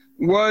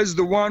was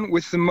the one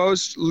with the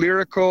most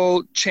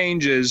lyrical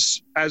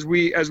changes as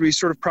we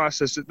sort of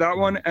processed it. That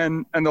one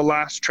and the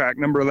last track,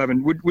 number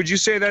 11. Would you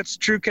say that's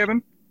true,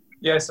 Kevin?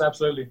 Yes,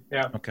 absolutely.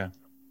 Yeah. Okay.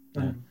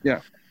 Yeah.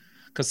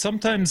 Because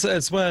sometimes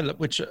as well,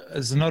 which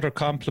is another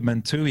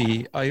compliment to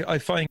you, I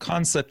find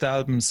concept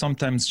albums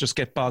sometimes just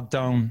get bogged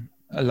down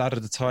a lot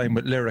of the time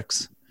with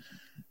lyrics.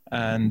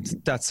 And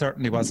that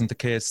certainly wasn't the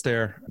case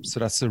there. So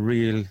that's a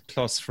real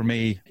plus for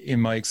me in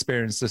my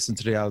experience listening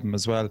to the album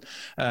as well.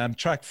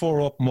 Track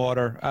 4, Open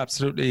Water,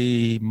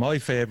 absolutely my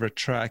favourite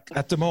track.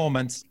 At the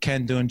moment,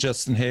 Ken doing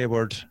Justin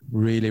Hayward,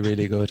 really,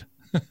 really good.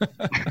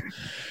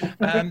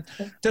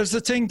 There's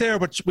a thing there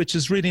which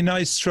is really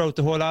nice throughout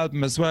the whole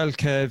album as well,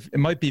 Kev. It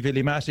might be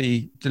Billy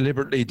Matty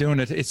deliberately doing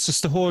it. It's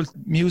just the whole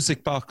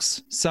music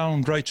box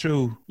sound right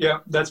through. Yeah,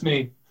 that's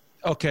me.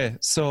 Okay,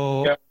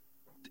 so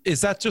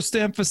is that just to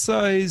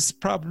emphasize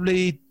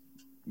probably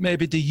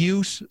maybe the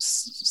youth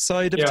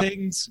side of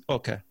things?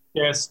 Okay.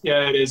 Yes,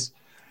 yeah, it is.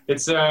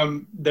 It's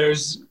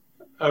there's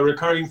a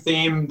recurring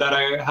theme that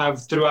I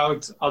have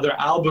throughout other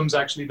albums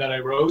actually that I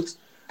wrote.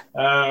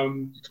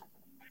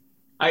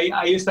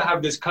 I used to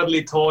have this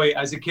cuddly toy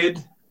as a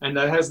kid, and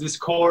that has this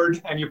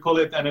chord, and you pull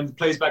it, and it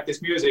plays back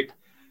this music.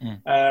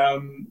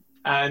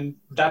 And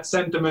that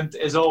sentiment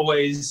is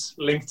always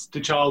linked to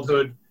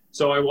childhood,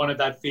 so I wanted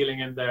that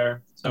feeling in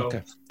there. So,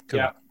 okay, cool.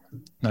 Yeah.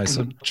 Nice.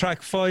 So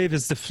track 5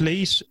 is The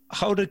Fleet.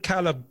 How did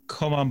Caleb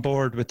come on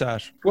board with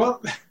that?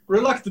 Well,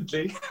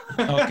 reluctantly.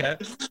 Okay.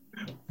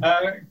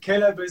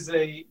 Caleb is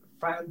a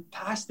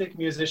fantastic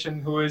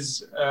musician who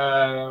is...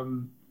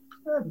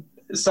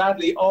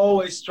 sadly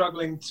always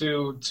struggling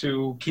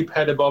to keep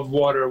head above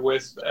water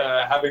with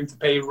having to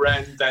pay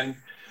rent, and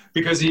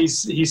because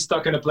he's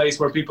stuck in a place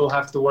where people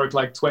have to work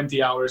like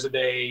 20 hours a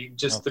day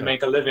just to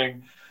make a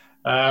living.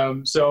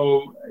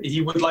 So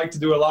he would like to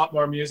do a lot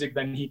more music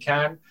than he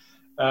can.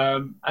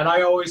 And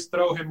I always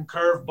throw him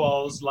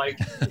curveballs. Like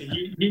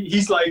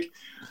he's like,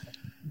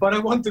 but I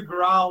want to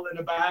growl in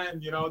a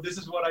band, you know, this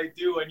is what I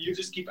do. And you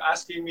just keep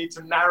asking me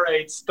to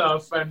narrate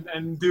stuff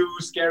and do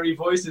scary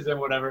voices and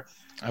whatever.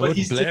 I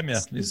wouldn't blame you.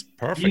 He's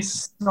perfect.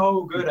 He's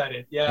so good at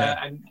it.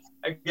 Yeah. And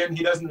again,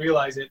 he doesn't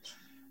realize it.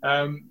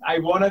 I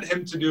wanted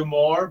him to do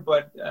more,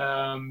 but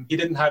he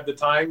didn't have the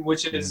time,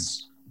 which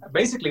is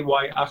basically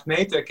why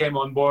Agnete came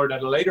on board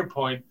at a later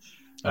point.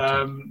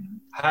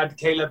 Had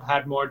Caleb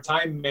had more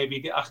time,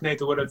 maybe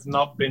Agnete would have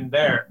not been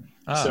there.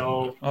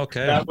 So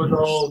that was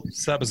all.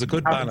 So that was a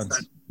good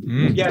balance.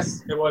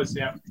 Yes, it was.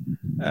 Yeah.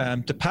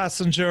 The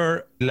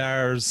Passenger,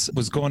 Lars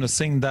was going to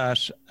sing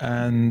that,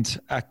 and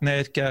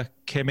Agnete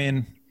came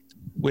in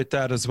with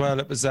that as well.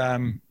 It was a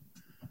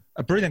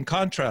brilliant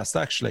contrast,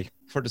 actually,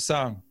 for the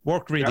song.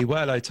 Worked really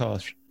well, I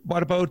thought.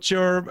 What about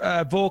your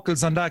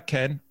vocals on that,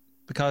 Ken?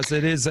 Because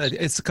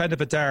it's kind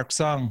of a dark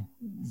song,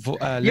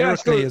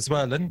 lyrically as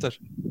well, isn't it?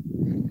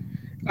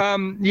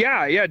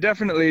 Yeah,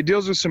 definitely. It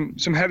deals with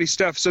some heavy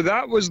stuff. So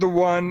that was the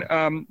one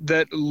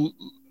that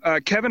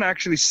Kevin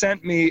actually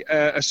sent me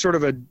a sort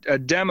of a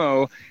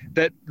demo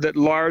that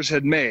Lars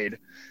had made.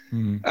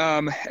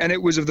 And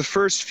it was of the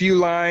first few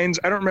lines.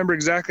 I don't remember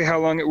exactly how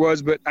long it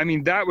was, but I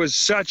mean, that was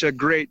such a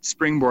great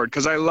springboard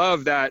because I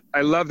love that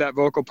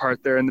vocal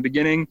part there in the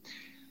beginning.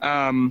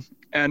 And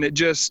it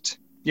just,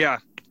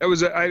 it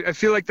was, I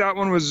feel like that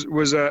one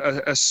was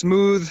a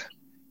smooth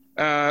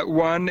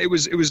one. It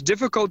was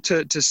difficult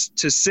to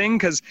sing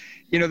because,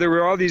 you know, there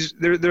were all these,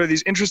 there are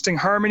these interesting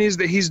harmonies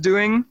that he's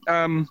doing,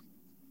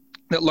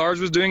 that Lars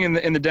was doing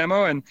in the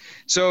demo. And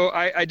so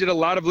I did a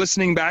lot of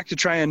listening back to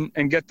try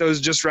and get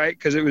those just right.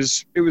 Cause it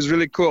was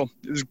really cool.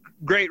 It was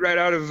great right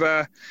out of,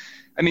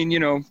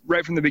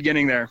 right from the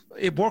beginning there.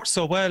 It works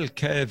so well,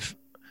 Kev.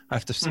 I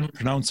have to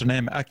pronounce her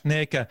name,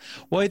 Agnete.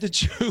 Why did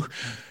you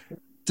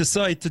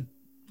decide to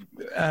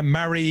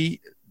marry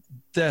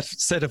that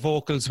set of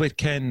vocals with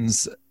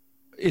Ken's?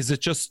 Is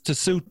it just to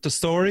suit the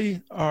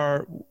story,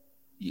 or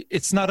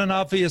it's not an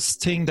obvious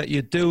thing that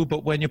you do,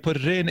 but when you put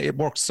it in, it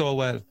works so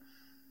well?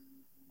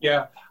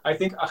 Yeah, I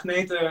think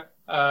Agnete,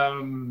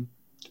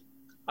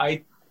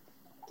 I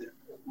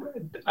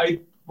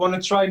want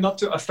to try not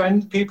to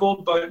offend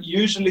people, but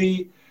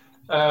usually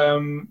a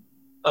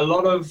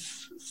lot of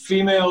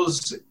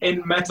females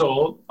in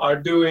metal are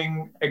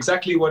doing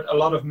exactly what a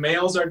lot of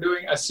males are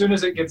doing. As soon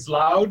as it gets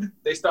loud,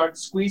 they start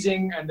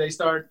squeezing and they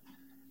start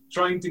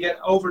trying to get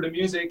over the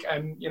music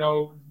and, you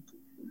know,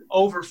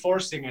 over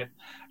forcing it.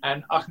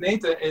 And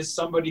Agnete is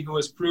somebody who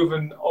has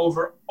proven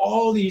over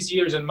all these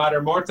years in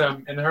Mater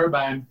Mortem in her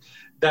band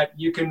that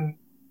you can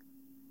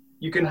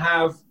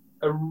have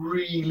a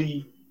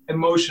really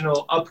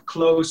emotional, up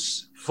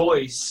close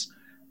voice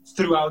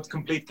throughout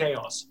complete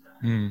chaos.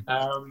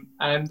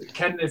 And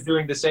Ken is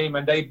doing the same,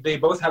 and they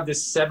both have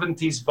this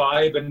 70s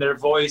vibe in their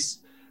voice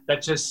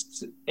that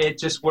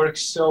just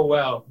works so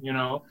well, you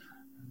know.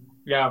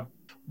 Yeah.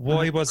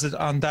 Why was it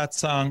on that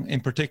song in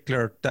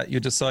particular that you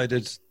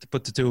decided to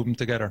put the two of them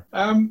together?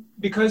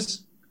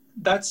 Because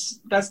that's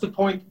the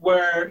point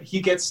where he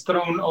gets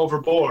thrown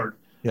overboard.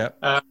 Yeah.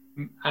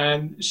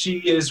 And she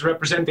is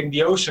representing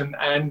the ocean,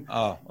 and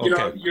you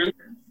know,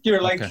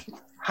 you're like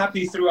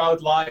happy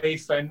throughout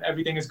life and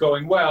everything is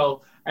going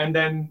well, and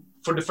then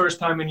for the first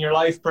time in your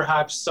life,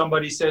 perhaps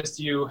somebody says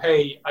to you,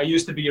 "Hey, I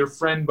used to be your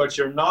friend, but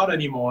you're not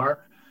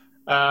anymore."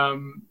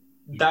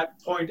 That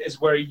point is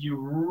where you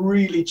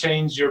really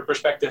change your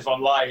perspective on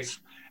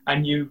life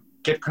and you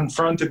get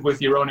confronted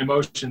with your own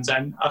emotions.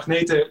 And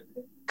Agnete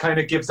kind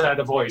of gives that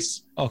a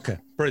voice. Okay,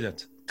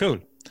 brilliant. Cool.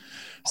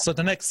 So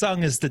the next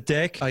song is The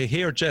Deck. I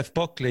hear Jeff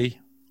Buckley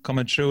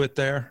coming through it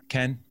there,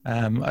 Ken.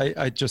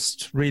 I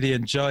just really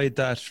enjoyed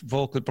that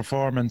vocal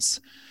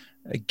performance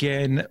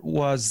again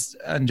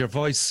and your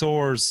voice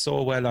soars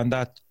so well on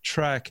that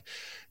track.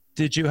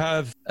 Did you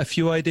have a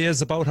few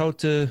ideas about how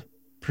to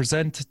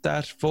present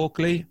that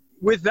vocally?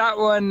 With that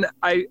one,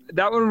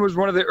 that one was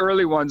one of the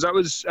early ones. That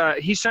was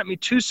he sent me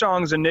 2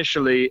 songs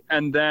initially,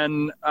 and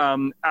then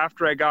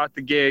after I got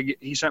the gig,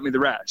 he sent me the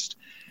rest.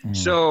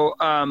 So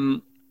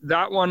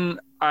that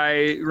one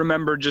I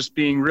remember just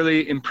being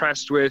really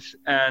impressed with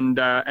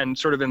and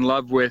sort of in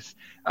love with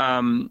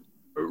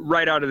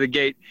right out of the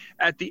gate.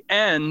 At the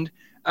end,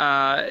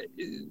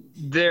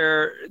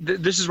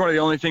 this is one of the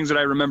only things that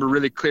I remember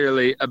really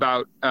clearly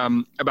about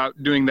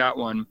doing that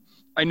one.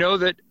 I know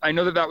that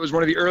was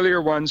one of the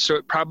earlier ones, so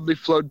it probably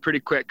flowed pretty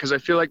quick because I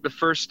feel like the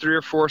first 3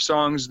 or 4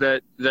 songs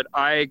that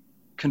I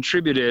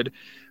contributed,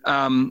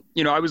 I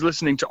was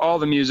listening to all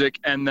the music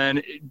and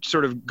then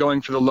sort of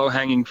going for the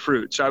low-hanging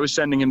fruit. So I was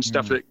sending him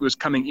stuff that was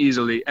coming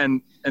easily,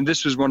 and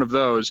this was one of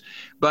those.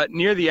 But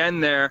near the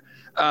end there,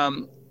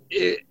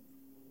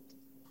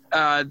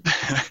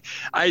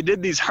 I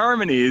did these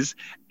harmonies,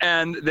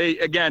 and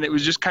it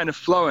was just kind of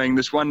flowing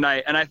this one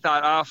night, and I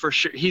thought, for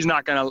sure he's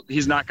not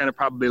gonna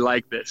probably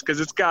like this because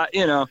it's got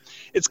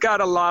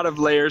a lot of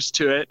layers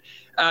to it.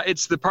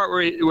 It's the part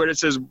where it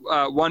says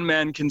one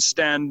man can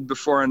stand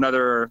before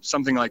another or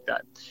something like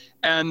that,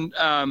 And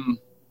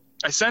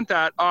I sent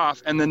that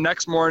off, and the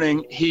next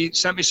morning he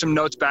sent me some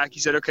notes back.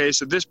 He said, okay,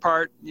 so this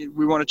part,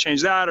 we want to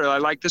change that, or I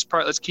like this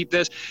part, let's keep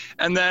this.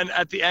 And then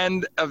at the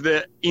end of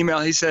the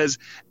email, he says,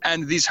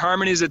 and these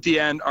harmonies at the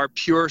end are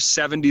pure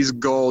 70s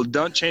gold.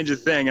 Don't change a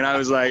thing. And I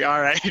was like,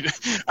 all right,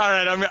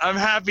 I'm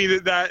happy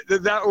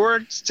that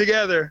worked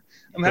together.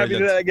 I'm happy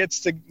that it gets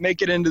to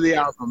make it into the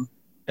album.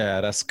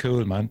 Yeah, that's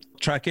cool, man.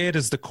 Track 8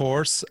 is The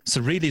Course. It's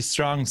a really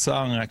strong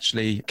song,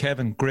 actually.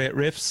 Kevin, great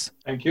riffs.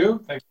 Thank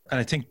you. And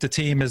I think the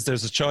team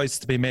there's a choice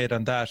to be made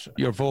on that.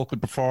 Your vocal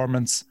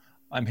performance,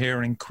 I'm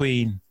hearing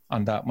Queen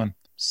on that one.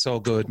 So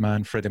good,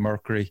 man, Freddie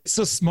Mercury. It's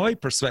just my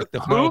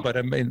perspective now, but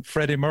I mean,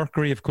 Freddie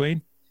Mercury of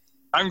Queen.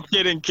 I'm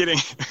kidding.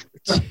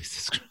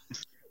 Jesus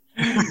Christ.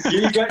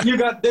 You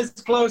got this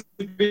close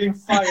to being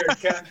fired,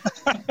 Ken.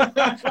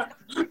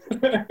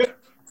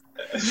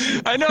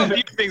 I know a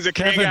few things,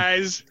 okay,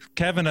 guys.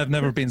 Kevin, I've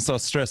never been so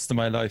stressed in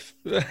my life.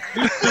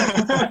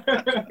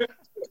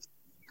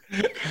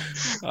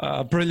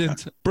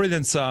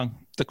 Brilliant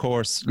song, The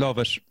Course. Love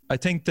it. I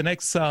think the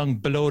next song,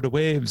 Below the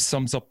Waves,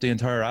 sums up the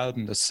entire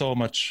album. There's so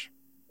much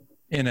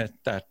in it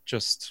that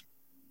just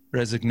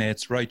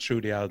resonates right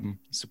through the album.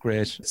 It's a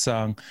great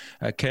song.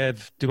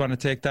 Kev, do you want to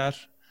take that?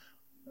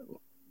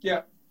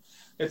 Yeah,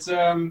 it's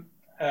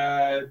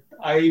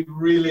I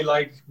really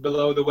like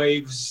Below the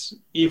Waves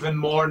even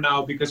more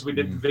now because we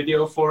did the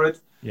video for it.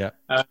 Yeah.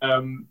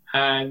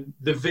 And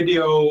the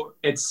video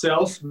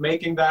itself,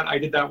 making that, I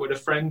did that with a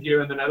friend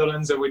here in the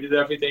Netherlands, and we did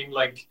everything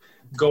like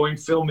going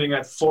filming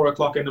at 4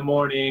 o'clock in the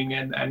morning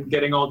and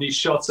getting all these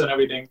shots and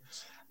everything.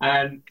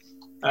 And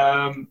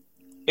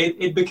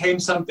it became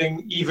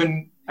something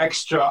even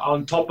extra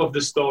on top of the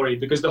story,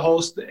 because the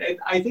whole,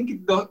 I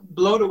think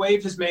Below the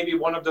Waves is maybe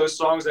one of those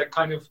songs that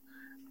kind of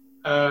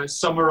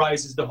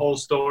summarizes the whole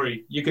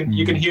story. You can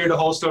hear the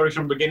whole story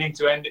from beginning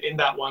to end in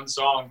that one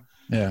song.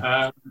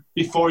 Yeah.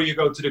 Before you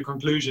go to the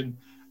conclusion.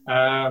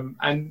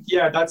 And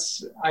yeah,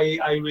 that's I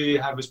really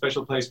have a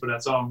special place for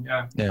that song.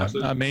 Yeah.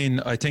 Absolutely. I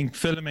mean, I think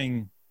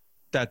filming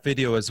that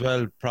video as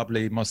well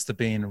probably must have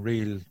been a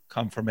real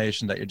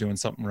confirmation that you're doing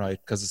something right,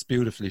 because it's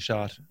beautifully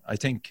shot. I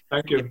think.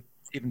 Thank you.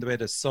 Even the way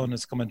the sun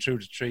is coming through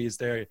the trees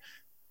there,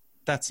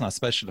 that's not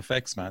special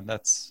effects, man.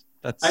 That's.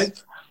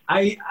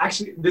 I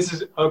actually, this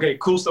is okay.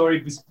 Cool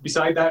story.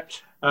 Beside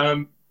that,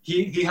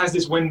 he has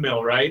this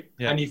windmill, right?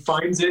 Yeah. And he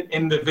finds it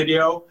in the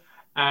video,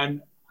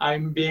 and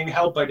I'm being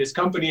helped by this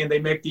company, and they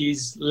make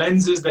these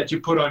lenses that you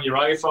put on your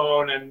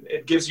iPhone, and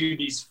it gives you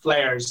these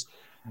flares.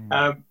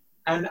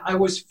 And I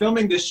was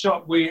filming this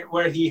shot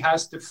where he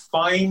has to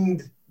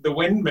find the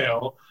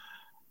windmill,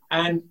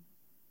 and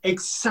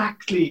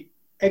exactly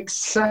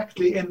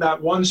in that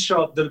one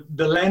shot,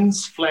 the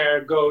lens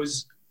flare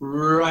goes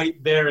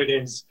right there. It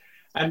is.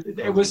 And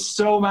it was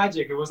so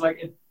magic. It was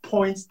like it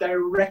points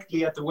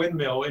directly at the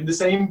windmill in the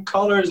same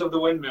colors of the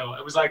windmill.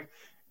 It was like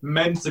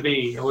meant to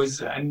be. It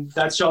was, and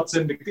that shot's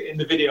in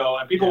the video.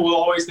 And people will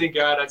always think,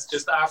 that's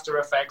just After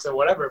Effects or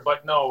whatever.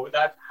 But no,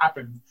 that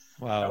happened.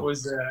 Wow. That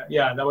was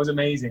that was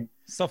amazing.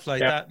 Stuff like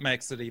that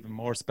makes it even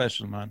more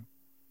special, man.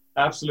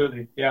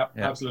 Absolutely. Yeah,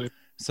 absolutely.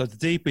 So The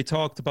Deep we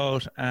talked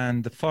about,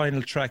 and the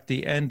final track,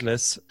 The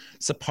Endless.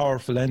 It's a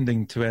powerful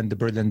ending to end the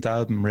brilliant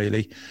album,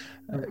 really.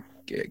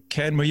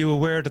 Ken, were you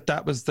aware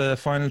that was the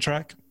final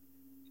track?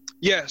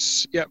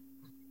 Yes. Yep.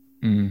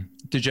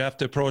 Did you have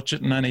to approach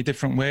it in any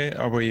different way,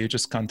 or were you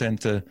just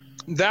content to?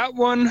 That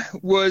one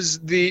was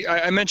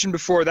I mentioned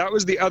before, that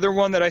was the other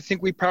one that I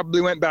think we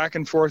probably went back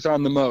and forth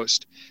on the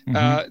most.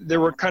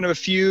 There were kind of a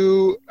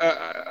few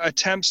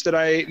attempts that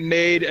I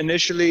made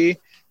initially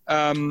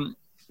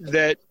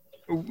that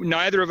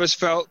neither of us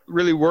felt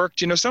really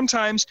worked. You know,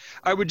 sometimes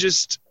I would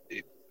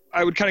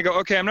kind of go,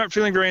 okay, I'm not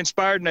feeling very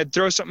inspired, and I'd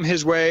throw something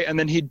his way, and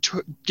then he'd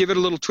give it a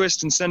little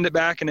twist and send it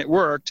back, and it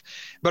worked.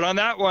 But on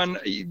that one,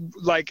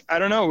 like, I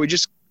don't know,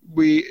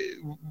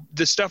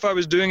 the stuff I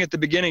was doing at the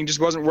beginning just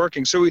wasn't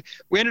working. So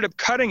we ended up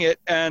cutting it,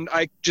 and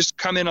I just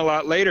come in a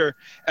lot later,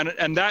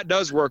 and that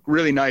does work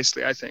really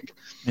nicely, I think.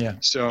 Yeah.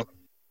 So,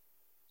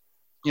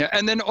 yeah.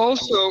 And then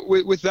also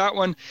with that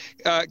one,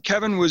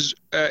 Kevin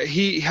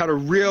he had a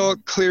real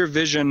clear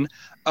vision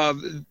of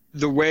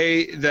the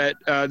way that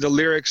the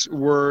lyrics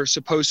were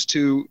supposed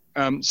to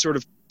sort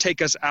of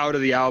take us out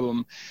of the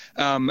album.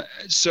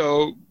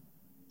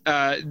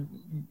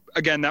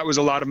 Again, that was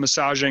a lot of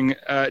massaging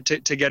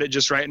to get it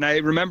just right. And I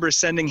remember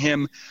sending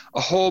him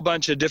a whole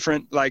bunch of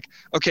different, like,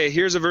 okay,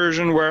 here's a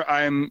version where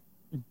I'm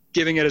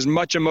giving it as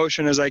much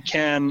emotion as I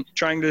can,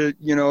 trying to,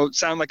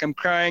 sound like I'm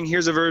crying.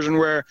 Here's a version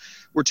where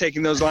we're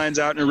taking those lines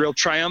out in a real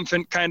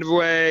triumphant kind of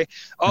way,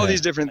 all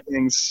these different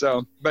things.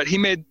 So, but he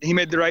made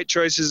the right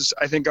choices,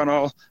 I think, on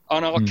all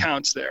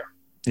counts there.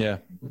 Yeah.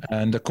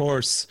 And of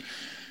course,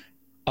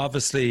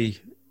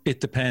 obviously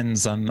it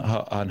depends on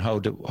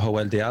how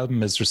well the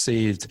album is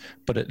received,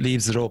 but it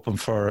leaves it open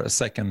for a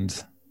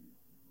second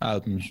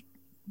album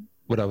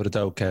without a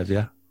doubt, Kev,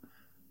 yeah?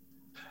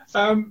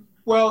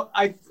 Well,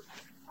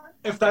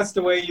 if that's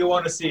the way you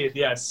want to see it,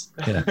 yes.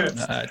 Yeah,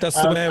 that's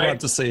the way I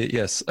want to see it,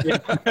 yes.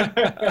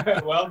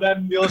 Well,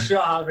 then you'll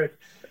sure have it.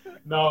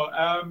 No,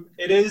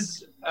 it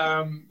is.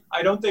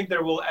 I don't think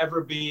there will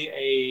ever be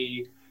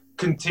a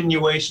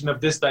continuation of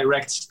this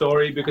direct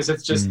story because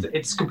it's just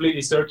it's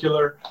completely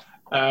circular.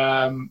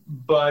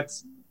 But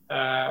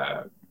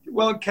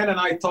Ken and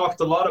I talked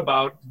a lot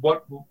about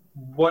what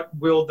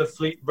will the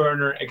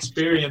Fleetburner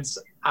experience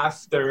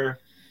after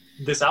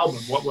this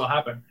album? What will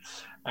happen?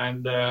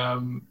 And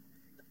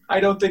I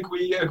don't think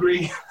we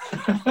agree.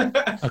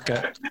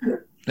 Okay.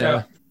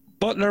 Yeah.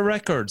 Butler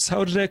Records,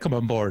 how did they come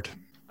on board?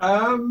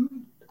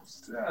 I'm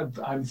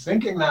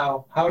thinking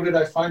now, how did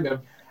I find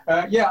them?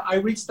 I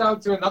reached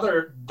out to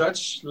another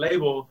Dutch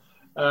label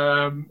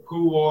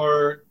who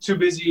were too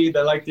busy.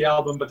 They liked the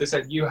album, but they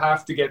said, you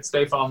have to get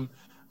Stefan.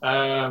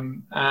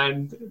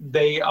 And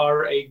they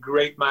are a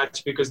great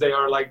match because they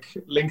are like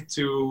linked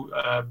to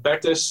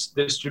Bertus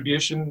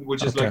Distribution,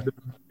 which is like the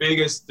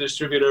biggest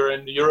distributor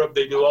in Europe.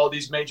 They do all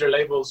these major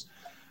labels.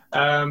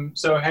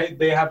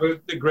 They have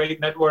a great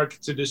network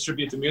to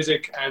distribute the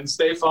music, and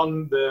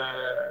Stefan,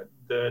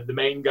 the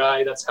main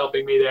guy that's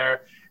helping me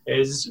there,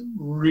 is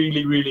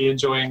really, really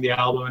enjoying the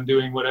album and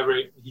doing whatever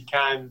he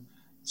can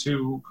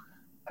to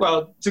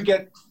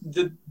get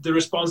the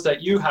response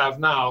that you have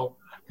now.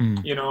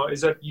 You know,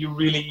 is that you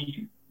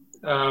really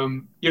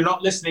you're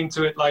not listening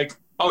to it like,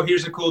 oh,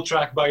 here's a cool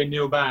track by a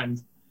new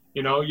band.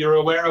 You know, you're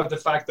aware of the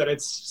fact that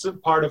it's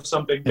part of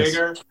something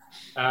bigger.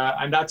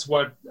 And that's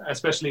what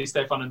especially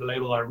Stefan and the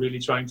label are really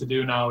trying to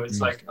do now. It's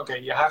like, okay,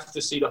 you have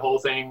to see the whole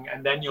thing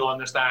and then you'll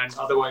understand.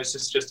 Otherwise,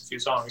 it's just a few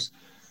songs.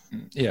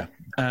 Yeah.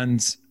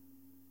 And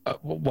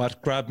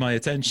what grabbed my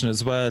attention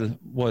as well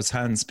was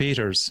Hans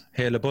Peters,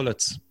 Hail of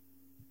Bullets.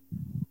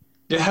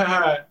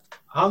 Yeah,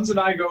 Hans and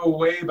I go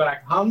way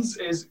back. Hans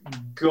is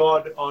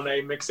God on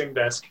a mixing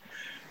desk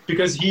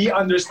because he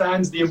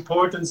understands the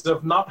importance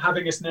of not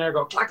having a snare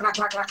go clack, clack,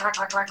 clack, clack, clack,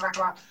 clack, clack, clack,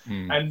 clack,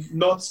 and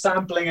not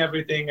sampling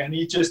everything. And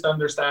he just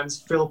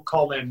understands Phil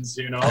Collins,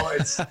 you know?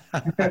 It's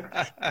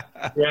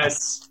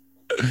yes,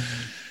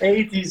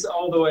 80s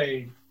all the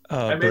way.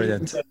 Oh,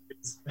 brilliant.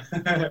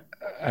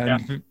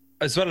 And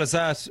as well as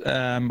that,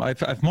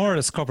 I've more or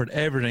less covered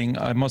everything,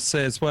 I must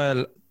say as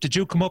well. Did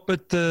you come up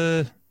with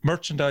the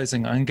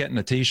merchandising? I'm getting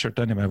a t-shirt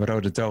anyway,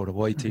 without a doubt, a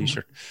white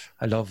t-shirt.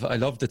 I love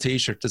the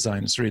t-shirt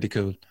design. It's really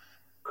cool.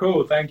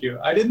 Cool, thank you.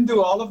 I didn't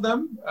do all of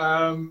them,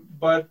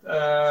 but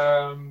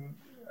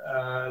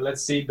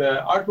let's see.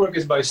 The artwork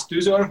is by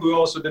Stuzor, who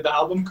also did the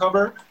album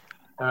cover.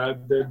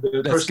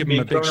 Let's give him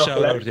a big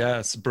shout out. Yeah,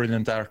 it's a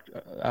brilliant album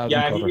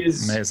cover. He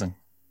is amazing.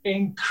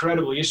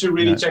 Incredible. You should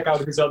really check out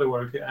his other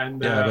work.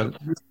 And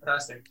he's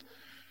fantastic.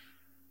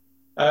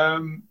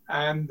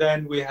 And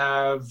then we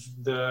have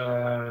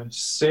the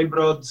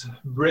Sebrod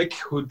brick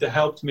who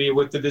helped me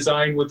with the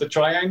design with the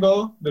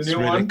triangle, the new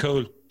one. It's really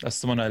cool. That's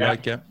the one I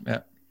like, yeah.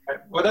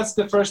 Well, that's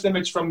the first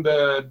image from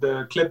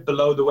the clip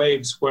Below the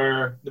Waves,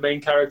 where the main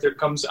character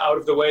comes out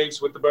of the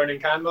waves with the burning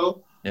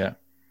candle. Yeah.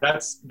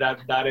 That's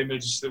that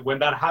image. When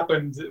that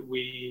happened,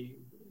 the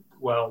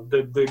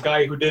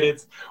guy who did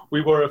it,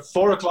 we were at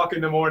 4:00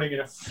 in the morning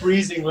in a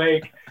freezing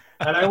lake,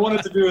 and I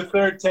wanted to do a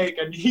third take,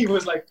 and he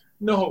was like,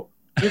 no,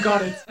 you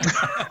got it.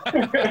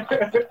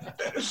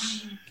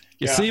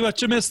 You see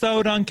what you missed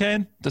out on,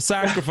 Ken? The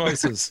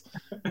sacrifices.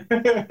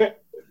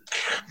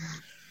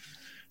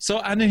 So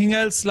anything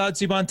else,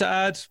 lads, you want to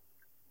add?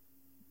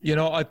 You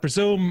know, I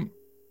presume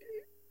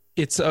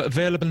it's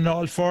available in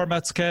all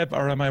formats, Kev,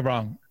 or am I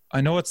wrong? I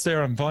know it's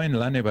there on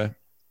vinyl anyway.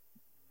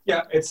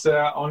 Yeah, it's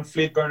on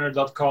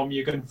fleetburner.com.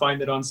 You can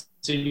find it on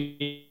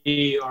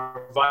CD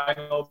or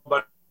vinyl,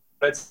 but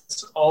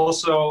it's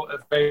also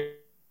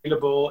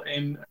available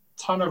in a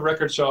ton of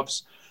record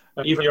shops.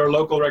 Even your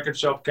local record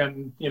shop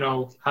can,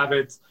 have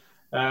it.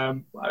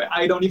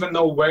 I don't even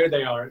know where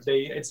they are.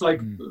 It's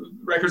like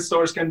record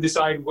stores can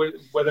decide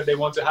whether they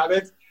want to have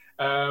it.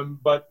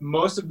 But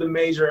most of the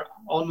major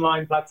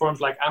online platforms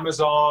like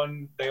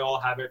Amazon, they all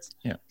have it.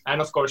 Yeah.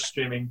 And of course,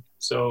 streaming.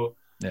 So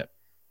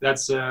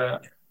that's...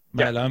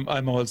 Well,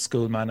 I'm old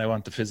school, man. I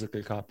want the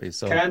physical copy.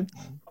 So Ken?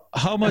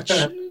 How much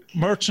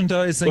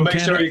merchandising... Well,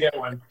 make sure you get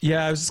one.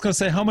 Yeah, I was just going to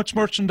say, how much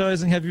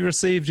merchandising have you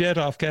received yet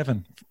off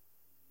Kevin?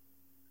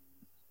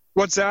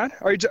 What's that?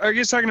 Are you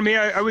just talking to me?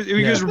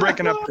 You guys were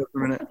breaking up for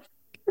a minute.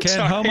 Ken,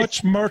 sorry. How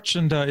much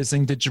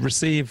merchandising did you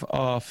receive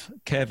off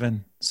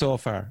Kevin so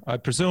far? I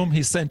presume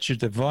he sent you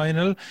the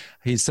vinyl,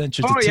 he sent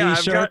you the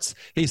T-shirts,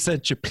 he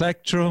sent you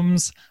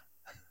plectrums.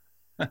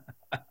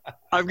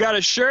 I've got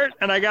a shirt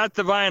and I got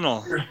the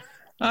vinyl.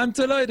 I'm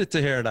delighted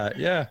to hear that,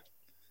 yeah.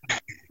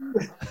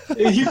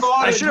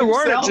 I should have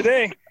worn it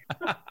today.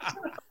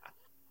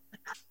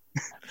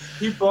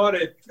 He bought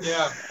it,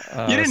 yeah.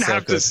 You didn't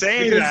have to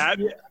say that.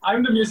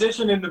 I'm the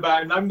musician in the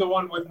band. I'm the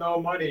one with no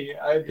money.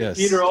 Yes.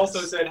 Peter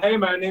also said, hey,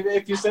 man,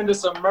 if you send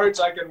us some merch,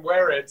 I can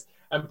wear it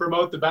and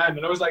promote the band.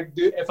 And I was like,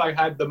 dude, if I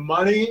had the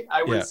money,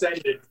 I would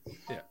send it.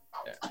 Yeah.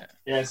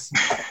 Yes.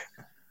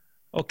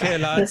 Okay,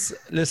 lads.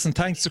 Listen,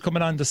 thanks for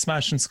coming on the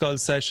Smash and Skull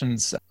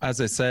Sessions.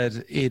 As I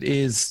said, it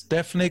is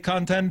definitely a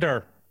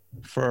contender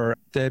for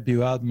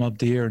debut album of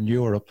the year in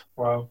Europe.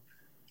 Wow.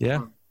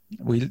 Yeah.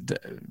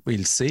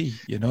 we'll see.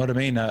 You know what I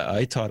mean?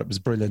 I thought it was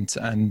brilliant,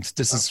 and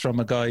this is from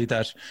a guy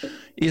that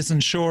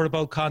isn't sure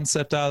about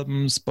concept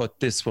albums, but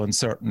this one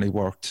certainly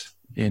worked.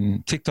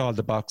 Ticked all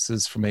the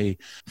boxes for me.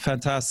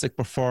 Fantastic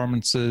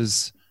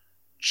performances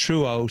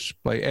throughout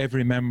by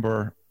every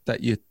member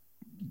that you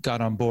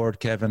got on board,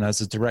 Kevin, as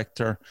a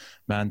director.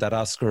 Man, that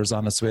Oscar is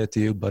on its way to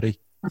you, buddy.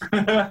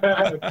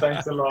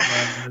 Thanks a lot,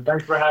 man.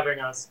 Thanks for having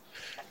us.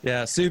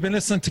 Yeah, so you've been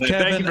listening to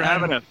Kevin. Thank you for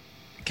having us.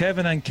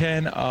 Kevin and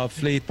Ken of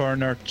Fleet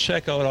Burner.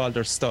 Check out all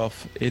their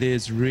stuff. It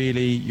is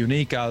really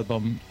unique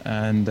album,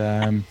 and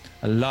a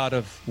lot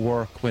of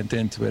work went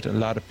into it. A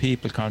lot of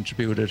people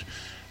contributed,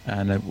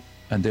 and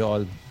they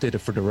all did it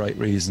for the right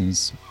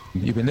reasons.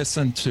 You've been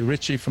listening to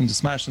Richie from the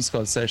Smashing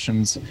Skull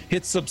Sessions.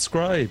 Hit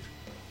subscribe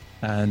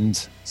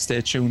and stay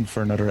tuned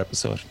for another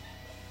episode.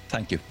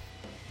 Thank you.